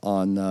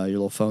on your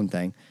little phone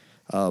thing.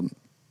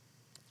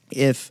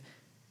 If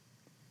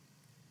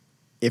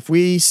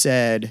we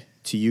said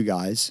to you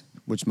guys,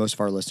 which most of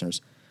our listeners,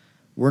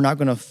 we're not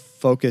going to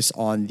focus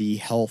on the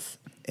health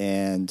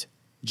and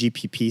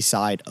GPP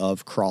side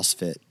of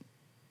CrossFit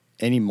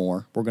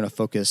anymore. We're going to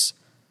focus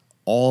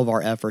all of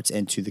our efforts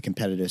into the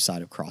competitive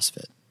side of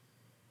CrossFit.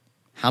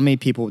 How many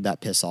people would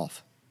that piss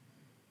off?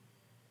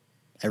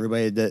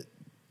 Everybody that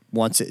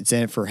wants it's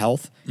in it for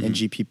health and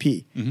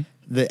GPP.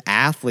 The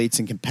athletes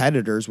and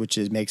competitors, which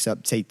makes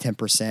up, say,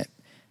 10%,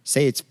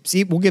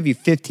 we'll give you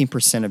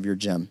 15% of your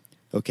gym,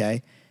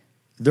 okay?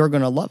 They're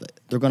going to love it.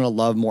 They're going to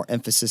love more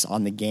emphasis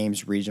on the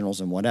games, regionals,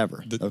 and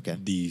whatever.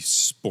 The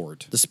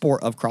sport. The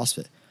sport of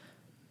CrossFit.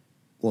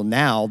 Well,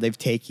 now they've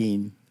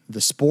taken the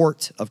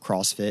sport of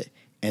CrossFit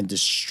and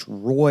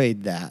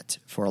destroyed that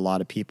for a lot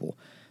of people.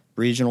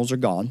 Regionals are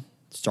gone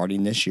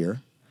starting this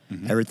year.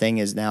 Everything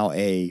is now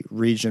a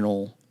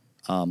regional.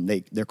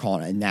 They're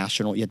calling it a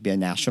national. You have to be a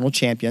national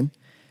champion.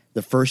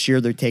 The first year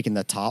they're taking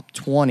the top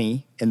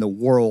 20 in the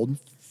world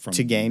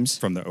to games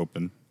from the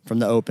Open. From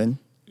the Open.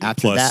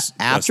 Plus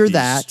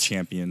these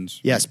champions.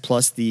 Yes,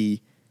 plus the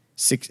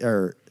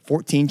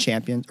 14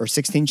 champions or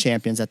 16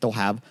 champions that they'll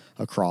have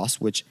across,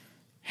 which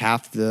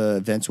half the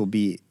events will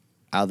be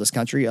out of this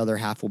country, other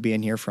half will be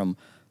in here from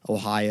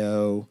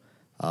Ohio,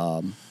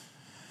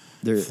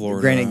 the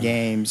Granite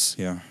Games,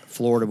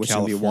 Florida, which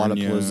will be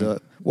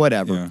Wadapalooza,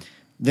 whatever. Yeah.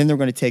 Then they're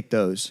going to take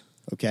those.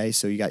 Okay,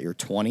 so you got your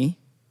 20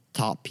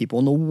 top people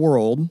in the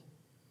world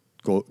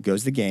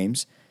goes to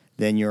games.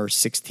 Then your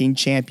 16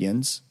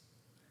 champions,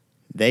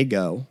 they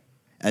go,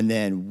 and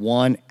then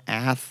one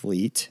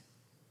athlete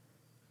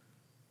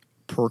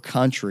per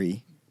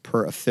country,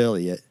 per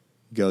affiliate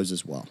goes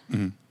as well.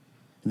 Mm-hmm.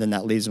 And then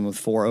that leaves them with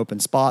 4 open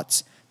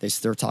spots.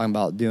 They're talking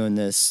about doing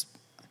this.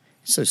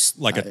 So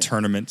like a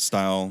tournament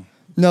style.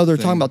 No, they're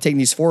talking about taking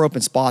these 4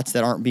 open spots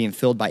that aren't being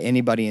filled by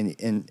anybody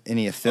in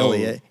any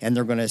affiliate, and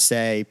they're going to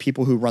say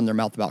people who run their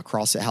mouth about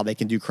CrossFit, how they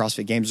can do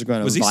CrossFit Games, are going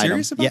to invite them. Was he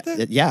serious about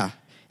that? Yeah,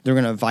 they're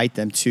going to invite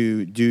them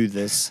to do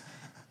this.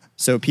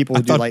 So people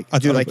who do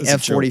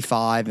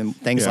F45 and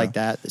things like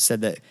that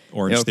said that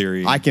Orange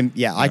Theory. I can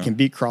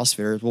beat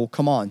CrossFitters. Well,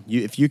 come on,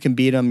 if you can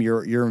beat them,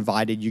 you're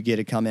invited. You get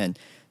to come in.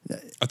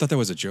 I thought that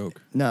was a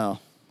joke. No,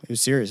 it was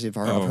serious. I've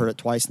heard it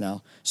twice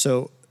now.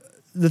 So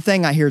the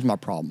thing I hear is my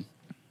problem.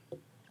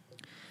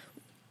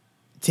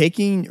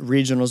 Taking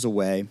regionals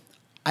away,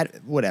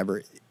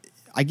 whatever.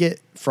 I get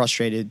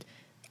frustrated.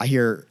 I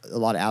hear a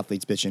lot of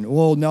athletes bitching,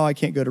 well, no, I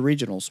can't go to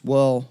regionals.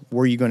 Well,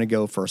 where are you going to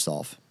go first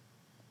off?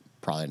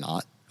 Probably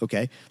not.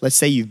 Okay. Let's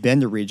say you've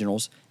been to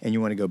regionals and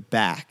you want to go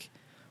back.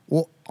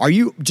 Well, are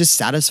you just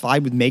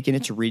satisfied with making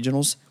it to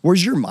regionals?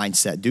 Where's your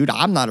mindset, dude?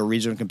 I'm not a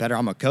regional competitor.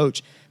 I'm a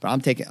coach, but I'm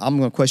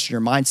going to question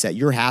your mindset.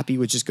 You're happy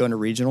with just going to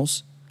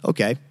regionals?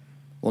 Okay.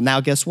 Well, now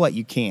guess what?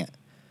 You can't.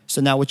 So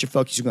now what's your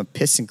focus? You're going to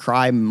piss and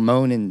cry,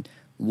 moan and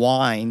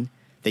whine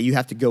that you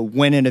have to go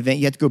win an event.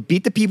 You have to go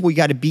beat the people you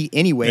got to beat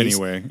anyways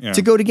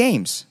to go to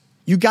games.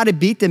 You got to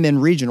beat them in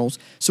regionals.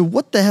 So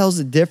what the hell's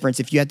the difference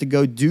if you have to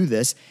go do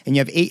this and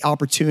you have 8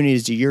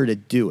 opportunities a year to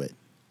do it?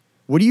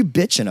 What are you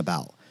bitching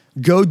about?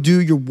 Go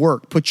do your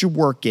work. Put your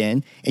work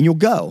in and you'll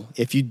go.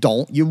 If you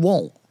don't, you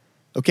won't.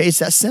 Okay, it's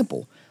that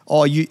simple.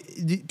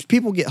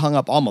 People get hung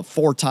up. I'm a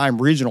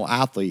 4-time regional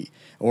athlete,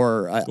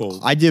 or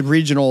I did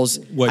regionals.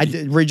 I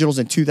did regionals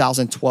in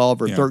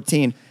 2012 or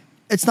 13.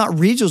 It's not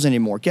regionals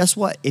anymore. Guess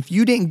what? If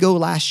you didn't go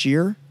last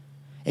year,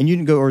 and you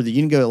didn't go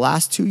the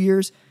last 2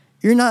 years,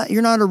 you're not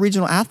a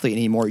regional athlete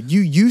anymore.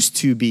 You used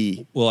to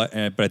be. Well,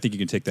 but I think you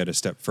can take that a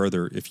step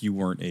further. If you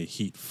weren't a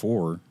Heat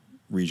 4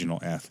 regional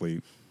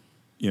athlete,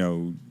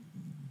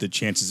 the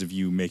chances of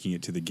you making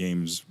it to the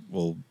games,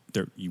 well,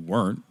 you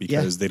weren't,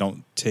 because they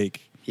don't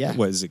take. Yeah.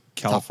 What is it?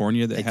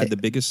 California that had the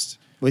biggest.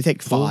 We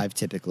take 5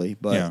 typically,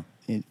 but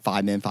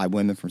 5 men, 5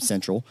 women from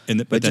Central.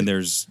 But then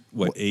there's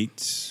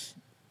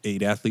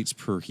 8 athletes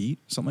per heat,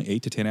 something like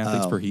 8 to 10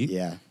 athletes per heat.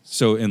 Yeah.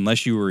 So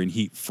unless you were in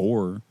Heat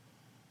 4,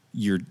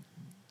 you're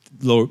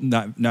low,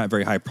 not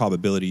very high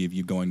probability of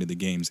you going to the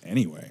games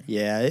anyway.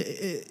 Yeah,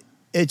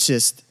 it's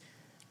just,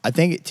 I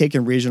think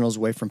taking regionals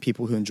away from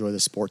people who enjoy the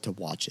sport to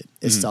watch it.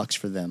 It sucks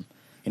for them.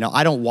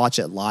 I don't watch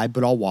it live,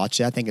 but I'll watch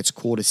it. I think it's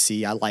cool to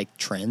see. I like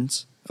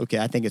trends. Okay,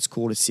 I think it's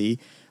cool to see.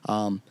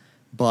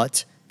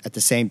 But at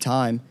the same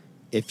time,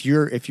 if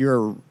you're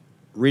a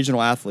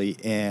regional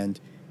athlete and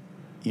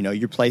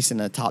you're placing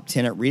in the top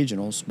 10 at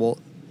regionals, well,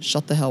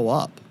 shut the hell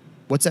up.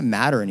 What's it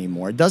matter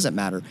anymore? It doesn't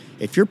matter.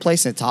 If you're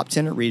placing in the top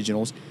 10 at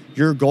regionals,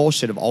 your goal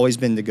should have always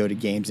been to go to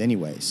games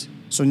anyways.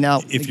 So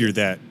now, if you're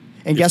that,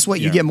 and guess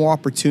what? You get more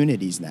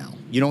opportunities now.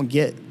 You don't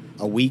get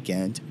a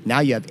weekend.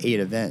 Now you have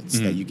 8 events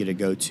that you get to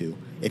go to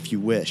if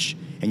you wish,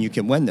 and you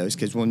can win those,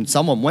 because when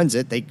someone wins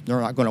it, they're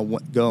not going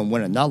to go and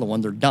win another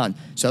one. They're done.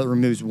 So it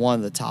removes one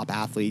of the top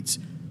athletes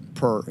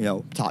per,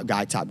 top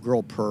guy, top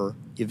girl per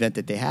event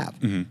that they have.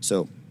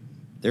 So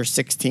there's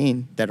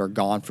 16 that are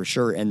gone for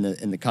sure in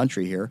the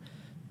country here.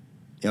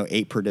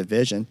 8 per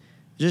division.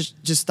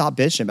 Just stop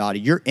bitching about it.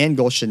 Your end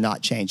goal should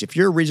not change. If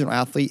you're a regional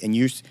athlete and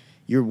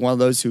you're one of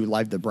those who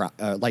like to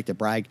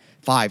brag,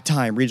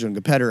 5-time regional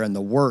competitor in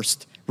the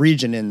worst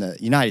region in the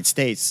United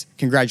States,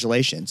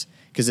 congratulations,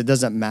 because it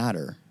doesn't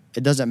matter.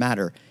 It doesn't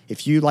matter.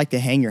 If you like to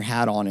hang your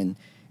hat on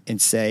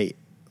and say,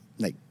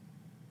 like,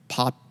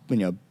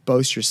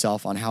 boast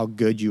yourself on how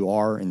good you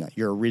are and that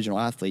you're a regional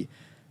athlete,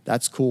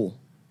 that's cool.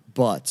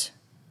 But,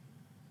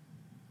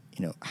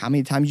 how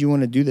many times do you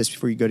want to do this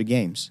before you go to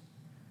games?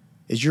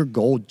 Is your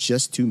goal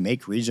just to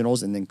make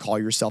regionals and then call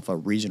yourself a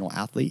regional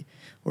athlete?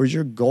 Or is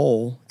your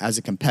goal as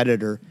a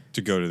competitor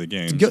to go to the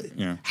games?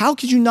 How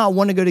could you not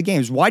want to go to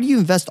games? Why do you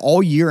invest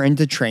all year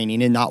into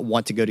training and not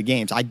want to go to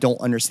games? I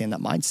don't understand that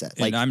mindset.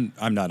 And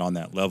I'm not on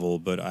that level,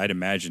 but I'd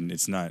imagine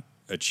it's not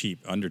a cheap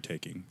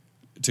undertaking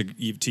to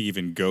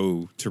even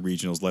go to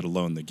regionals, let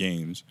alone the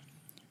games.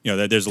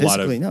 There's a lot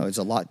of it's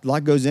a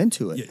lot goes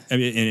into it. Yeah, I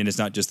mean, and it's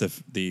not just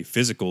the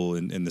physical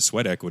and the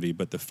sweat equity,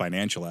 but the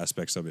financial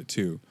aspects of it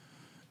too.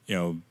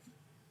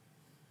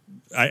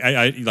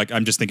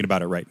 I'm just thinking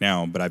about it right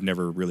now, but I've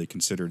never really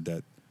considered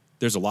that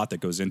there's a lot that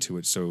goes into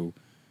it. So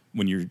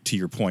when you're to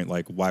your point,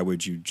 like, why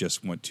would you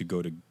just want to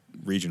go to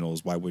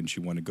regionals? Why wouldn't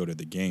you want to go to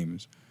the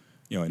games?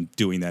 And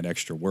doing that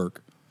extra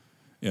work.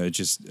 It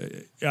just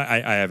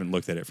I haven't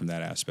looked at it from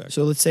that aspect.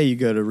 So let's say you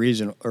go to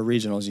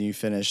regionals and you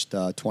finished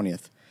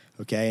 20th,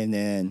 okay, and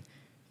then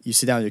you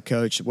sit down with your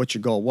coach. What's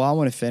your goal? Well, I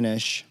want to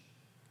finish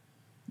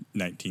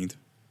 19th.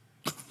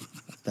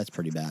 That's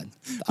pretty bad.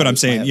 But I'm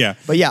saying, yeah.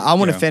 But yeah, I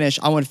want to finish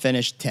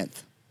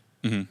 10th.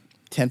 Mm-hmm.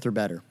 10th or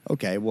better.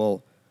 Okay,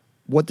 well,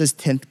 what does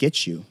 10th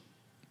get you?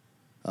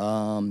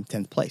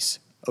 10th place.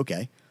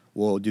 Okay.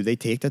 Well, do they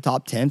take the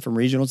top 10 from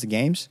regionals to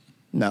games?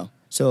 No.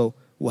 So,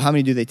 well, how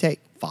many do they take?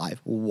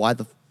 5. Well, why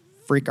the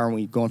freak aren't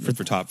we going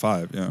for top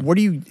 5? Yeah. What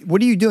are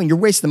you doing? You're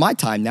wasting my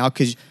time now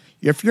because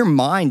if your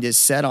mind is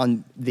set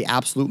on the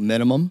absolute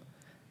minimum,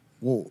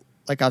 well,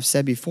 like I've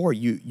said before,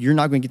 you're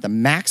not going to get the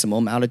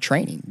maximum out of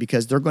training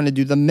because they're going to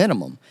do the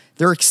minimum.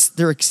 They're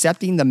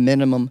accepting the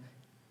minimum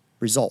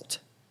result,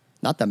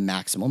 not the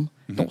maximum.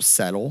 Mm-hmm. Don't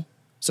settle.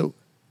 So,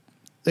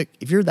 look,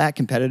 if you're that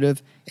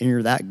competitive and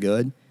you're that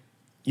good,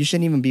 you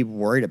shouldn't even be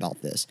worried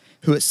about this.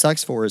 Who it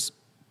sucks for is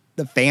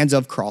the fans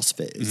of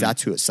CrossFit. Mm-hmm.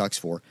 That's who it sucks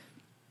for.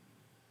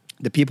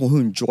 The people who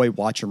enjoy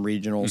watching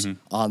regionals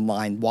mm-hmm.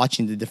 online,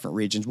 watching the different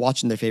regions,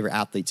 watching their favorite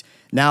athletes.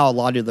 Now, a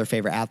lot of their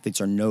favorite athletes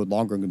are no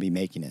longer going to be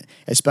making it,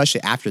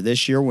 especially after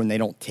this year when they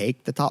don't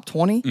take the top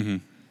 20 mm-hmm.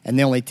 and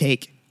they only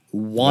take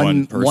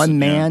one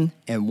man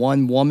and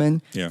one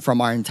woman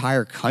from our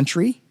entire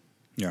country.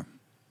 Yeah.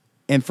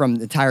 And from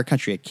the entire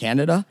country of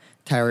Canada,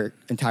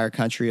 entire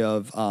country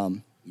of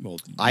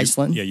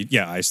Iceland.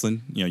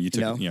 Iceland. You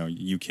took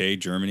UK,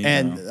 Germany.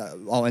 And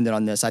I'll end it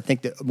on this. I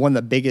think that one of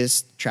the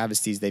biggest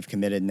travesties they've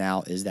committed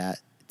now is that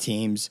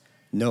teams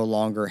no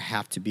longer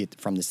have to be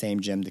from the same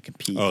gym to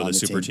compete. Oh, on the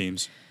super team.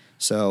 teams.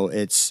 So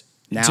it's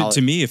now.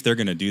 To me, if they're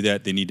going to do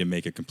that, they need to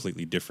make a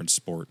completely different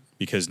sport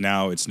because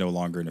now it's no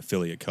longer an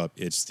affiliate cup.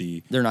 It's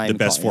the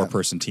best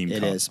 4-person team cup.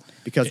 It is.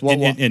 Because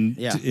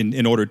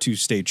in order to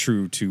stay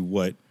true to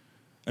what,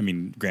 I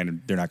mean,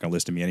 granted, they're not going to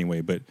listen to me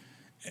anyway, but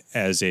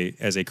as a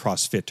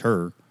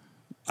CrossFitter,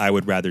 I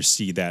would rather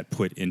see that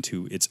put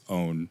into its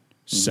own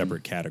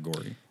separate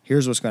category.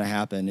 Here's what's going to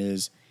happen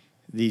is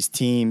these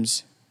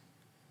teams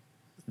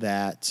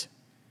that,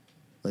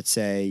 let's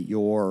say,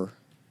 your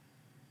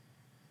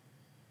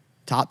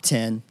top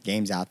 10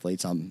 games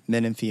athletes,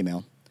 men and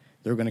female,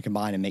 they're going to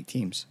combine and make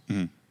teams.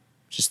 Mm-hmm.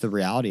 Just the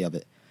reality of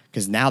it.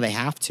 Because now they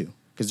have to.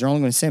 Because they're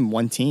only going to send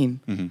one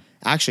team. Mm-hmm.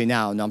 Actually,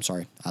 I'm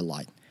sorry. I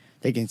lied.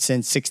 They can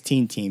send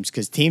 16 teams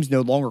because teams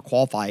no longer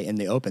qualify in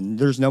the Open.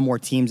 There's no more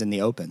teams in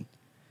the Open.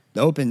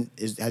 The Open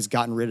has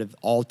gotten rid of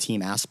all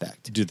team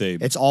aspect. Do they?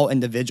 It's all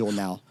individual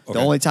now. Okay. The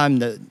only time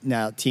that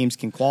now teams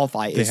can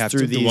qualify is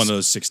through do one of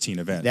those 16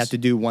 events. They have to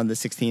do one of the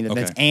 16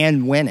 events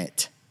and win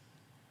it.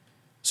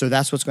 So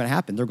that's what's going to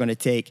happen. You're going to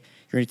take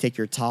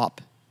your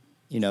top,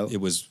 it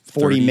was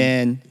 40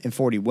 men and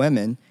 40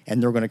 women,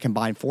 and they're going to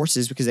combine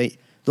forces because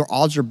their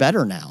odds are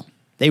better now.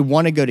 They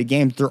want to go to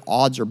games. Their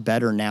odds are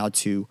better now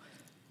to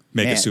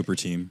make a super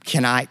team.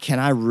 Can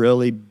I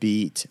really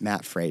beat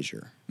Matt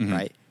Frazier? Mm-hmm.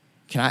 Right?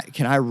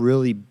 Can I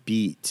really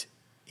beat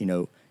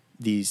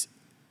these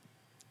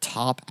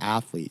top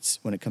athletes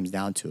when it comes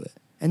down to it?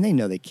 And they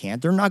know they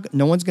can't.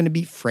 No one's going to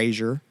beat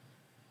Frazier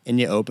in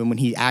the Open when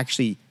he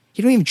don't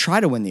even try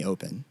to win the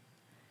Open.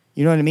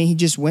 You know what I mean? He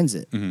just wins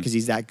it because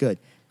he's that good.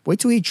 Wait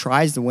till he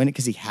tries to win it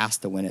because he has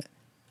to win it.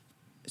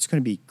 It's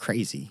going to be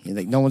crazy.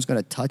 Like no one's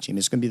going to touch him.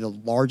 It's going to be the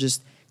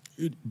largest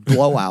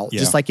blowout,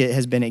 just like it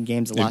has been in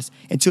games the last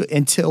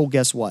until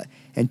guess what?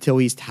 Until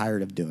he's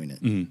tired of doing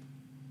it. Mm-hmm.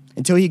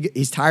 Until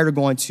he's tired of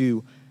going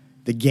to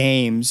the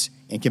games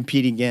and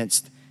competing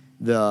against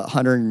the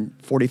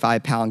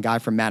 145-pound guy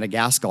from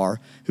Madagascar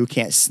who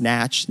can't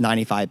snatch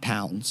 95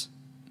 pounds.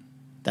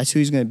 That's who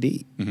he's going to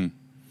beat. Mm-hmm.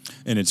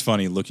 And it's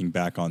funny looking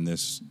back on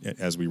this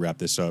as we wrap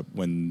this up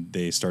when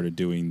they started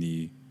doing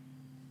it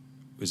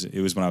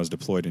was when I was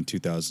deployed in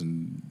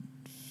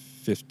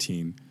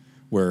 2015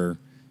 where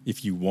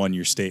if you won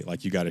your state,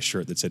 like you got a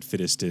shirt that said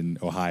fittest in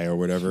Ohio or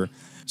whatever.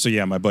 So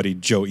yeah, my buddy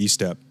Joe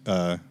Estep,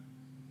 I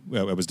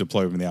was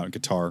deployed when they out in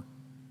Qatar.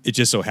 It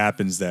just so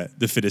happens that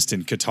the fittest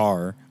in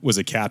Qatar was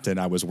a captain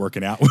I was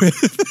working out with.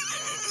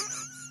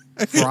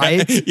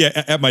 Right?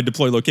 At my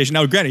deployed location.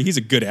 Now, granted, he's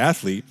a good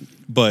athlete,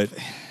 but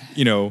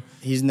he's no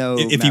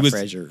Matt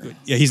Frazier.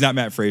 Yeah, he's not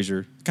Matt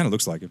Frazier. Kind of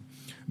looks like him.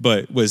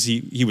 But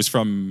he was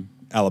from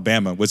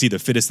Alabama. Was he the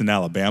fittest in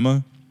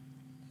Alabama?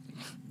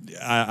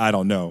 I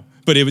don't know.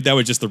 But that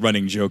was just the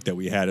running joke that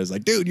we had. It was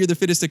like, dude, you're the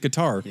fittest at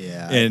Qatar.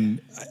 Yeah.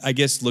 And I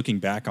guess looking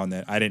back on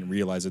that, I didn't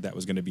realize that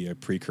was going to be a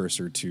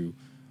precursor to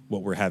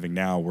what we're having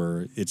now,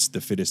 where it's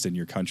the fittest in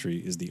your country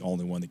is the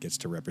only one that gets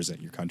to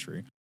represent your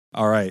country.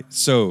 All right.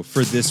 So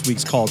for this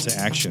week's call to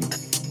action,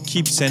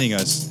 keep sending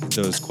us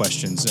those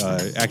questions.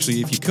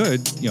 Actually, if you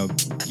could,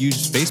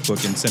 use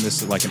Facebook and send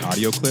us like an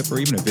audio clip or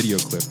even a video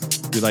clip.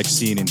 We like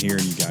seeing and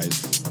hearing you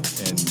guys.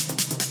 And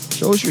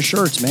show us your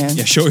shirts, man.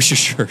 Yeah, show us your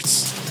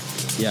shirts.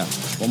 Yeah,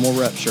 one more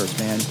rep shirts,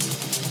 man.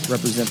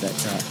 represent that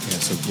crap.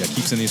 Yeah, so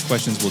keep sending these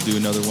questions. We'll do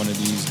another one of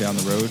these down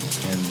the road.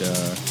 And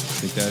I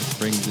think that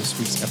brings this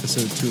week's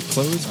episode to a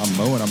close. I'm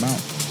Mo, and I'm out.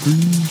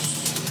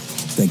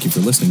 Thank you for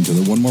listening to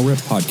the One More Rep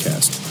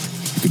podcast.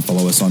 You can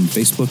follow us on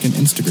Facebook and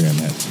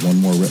Instagram at One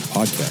More Rep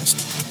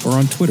Podcast, or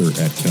on Twitter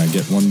at Can I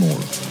Get One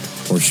More,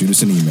 or shoot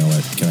us an email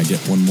at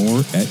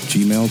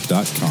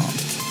canigetonemore@gmail.com.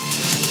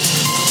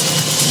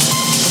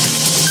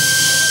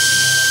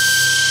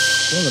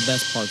 One of the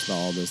best parts about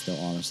all this, though,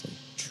 honestly,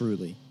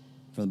 truly,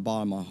 from the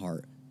bottom of my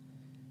heart,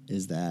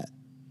 is that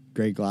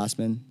Greg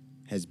Glassman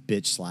has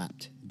bitch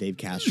slapped Dave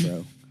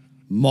Castro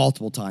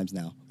multiple times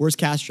now. Where's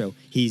Castro?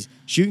 He's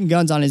shooting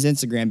guns on his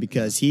Instagram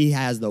because he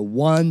has the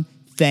one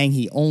thing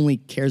he only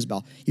cares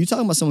about. You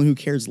talking about someone who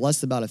cares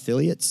less about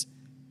affiliates,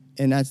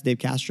 and that's Dave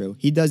Castro.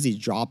 He does these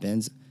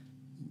drop-ins.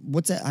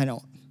 What's that? I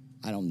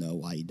don't know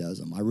why he does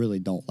them. I really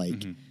don't like.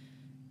 Mm-hmm.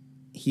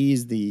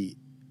 He's the.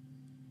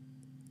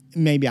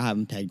 Maybe I have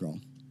him pegged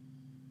wrong.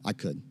 I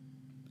could.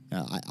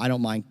 I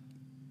don't mind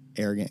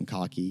arrogant and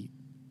cocky.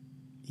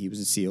 He was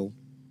a SEAL.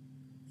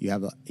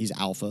 He's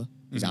alpha.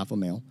 He's alpha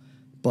male.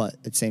 But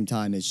at the same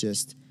time, it's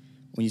just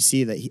when you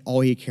see that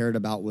all he cared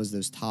about was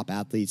those top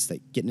athletes,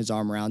 that getting his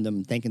arm around them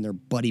and thinking they're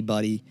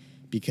buddy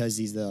because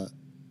he's the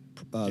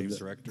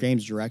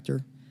games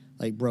director.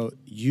 Like, bro,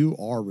 you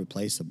are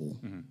replaceable.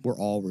 We're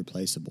all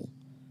replaceable.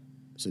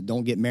 So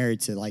don't get married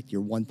to like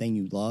your one thing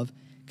you love,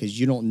 because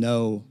you don't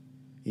know,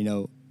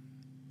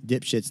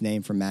 dipshit's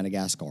name from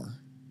Madagascar.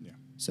 Yeah.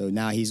 So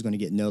now he's going to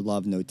get no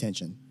love, no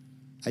attention.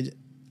 I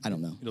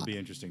don't know. It'll be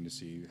interesting to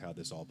see how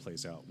this all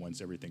plays out once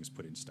everything's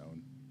put in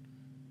stone.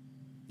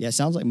 Yeah, it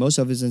sounds like most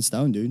of it's in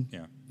stone, dude.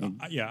 Yeah.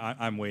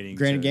 I'm waiting.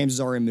 Granted, Games has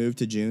already moved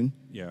to June.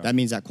 Yeah. That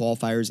means that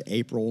qualifiers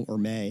April or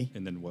May.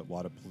 And then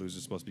Wadapalooza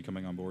is supposed to be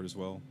coming on board as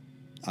well.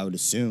 I would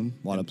assume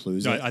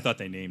Wadapalooza. No, I thought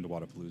they named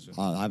Wadapalooza.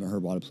 I haven't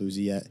heard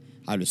Wadapalooza yet.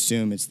 I would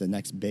assume it's the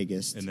next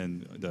biggest. And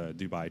then the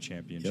Dubai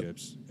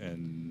Championships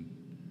and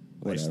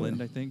Whatever.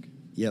 Iceland, I think.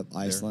 Yep,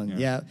 Iceland. There,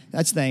 yeah,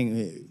 that's the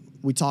thing.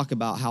 We talk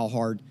about how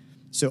hard.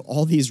 So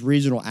all these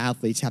regional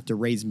athletes have to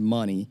raise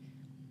money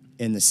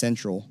in the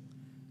Central.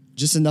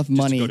 Just enough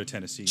money. Just to go to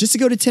Tennessee. Just to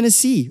go to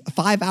Tennessee.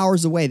 5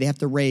 hours away. They have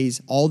to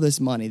raise all this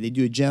money. They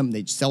do a gym.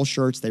 They sell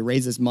shirts. They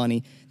raise this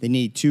money. They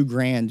need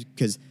 $2,000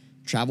 because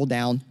travel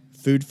down,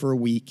 food for a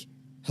week,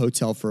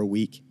 hotel for a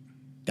week.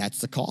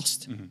 That's the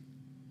cost.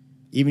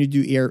 Even if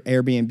you do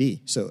Airbnb.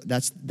 So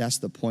that's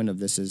the point of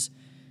this is,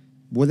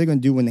 what are they going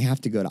to do when they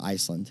have to go to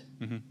Iceland?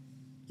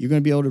 You're going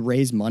to be able to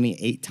raise money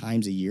 8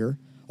 times a year?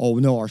 Oh,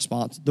 no,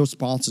 those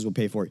sponsors will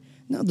pay for it.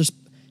 No, there's,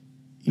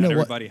 Not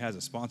everybody has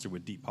a sponsor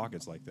with deep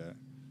pockets like that.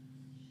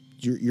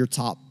 Your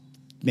top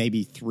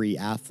maybe 3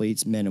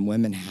 athletes, men and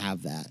women,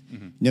 have that.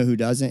 You know who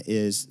doesn't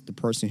is the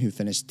person who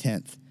finished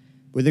 10th.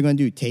 What are they going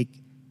to do?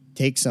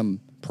 Take some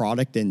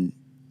product and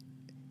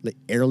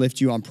airlift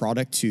you on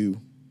product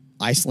to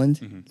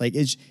Iceland? Like,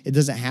 it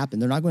doesn't happen.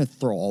 They're not going to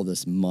throw all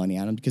this money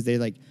at them because they're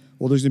like,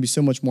 well, there's going to be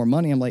so much more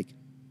money. I'm like,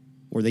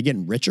 were they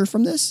getting richer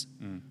from this?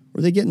 Or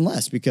are they getting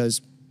less? Because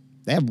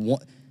they have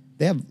one.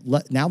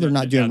 Now they're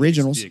not doing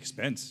regionals. The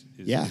expense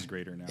is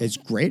greater now. It's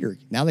greater.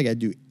 Now they got to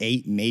do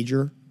 8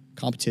 major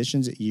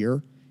competitions a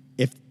year.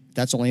 If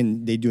that's only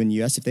they do in the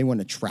U.S. If they want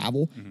to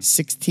travel,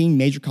 16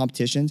 major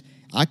competitions.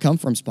 I come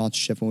from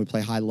sponsorship when we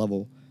play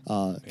high-level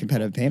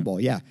competitive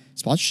paintball. Yeah.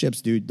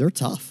 Sponsorships, dude, they're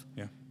tough.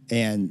 Yeah.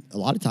 And a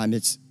lot of time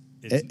it's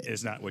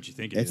not what you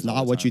think it is. It's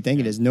not what you think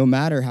it is. No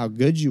matter how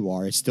good you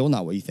are, it's still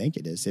not what you think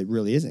it is. It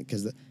really isn't,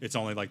 because it's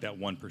only like that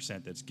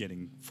 1% that's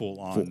getting full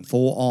on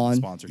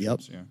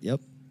sponsorships.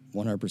 Yep.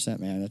 100%,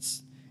 man.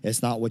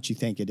 It's not what you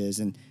think it is.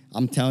 And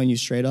I'm telling you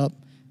straight up,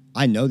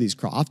 I know these.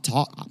 I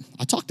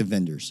talk to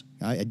vendors.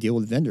 I deal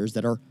with vendors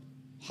that are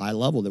high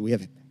level that we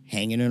have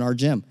hanging in our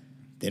gym.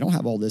 They don't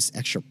have all this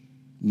extra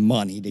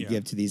money to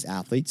give to these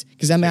athletes.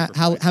 Because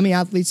how many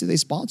athletes do they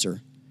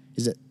sponsor?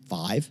 Is it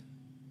 5?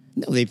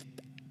 No, they've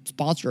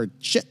sponsored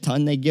a shit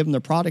ton. They give them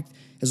their product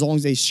as long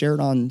as they share it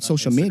on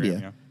social Instagram, media.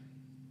 Yeah.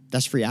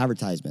 That's free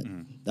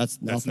advertisement.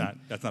 That's not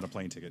a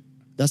plane ticket.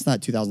 That's not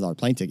 $2,000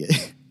 plane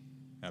ticket.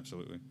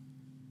 Absolutely.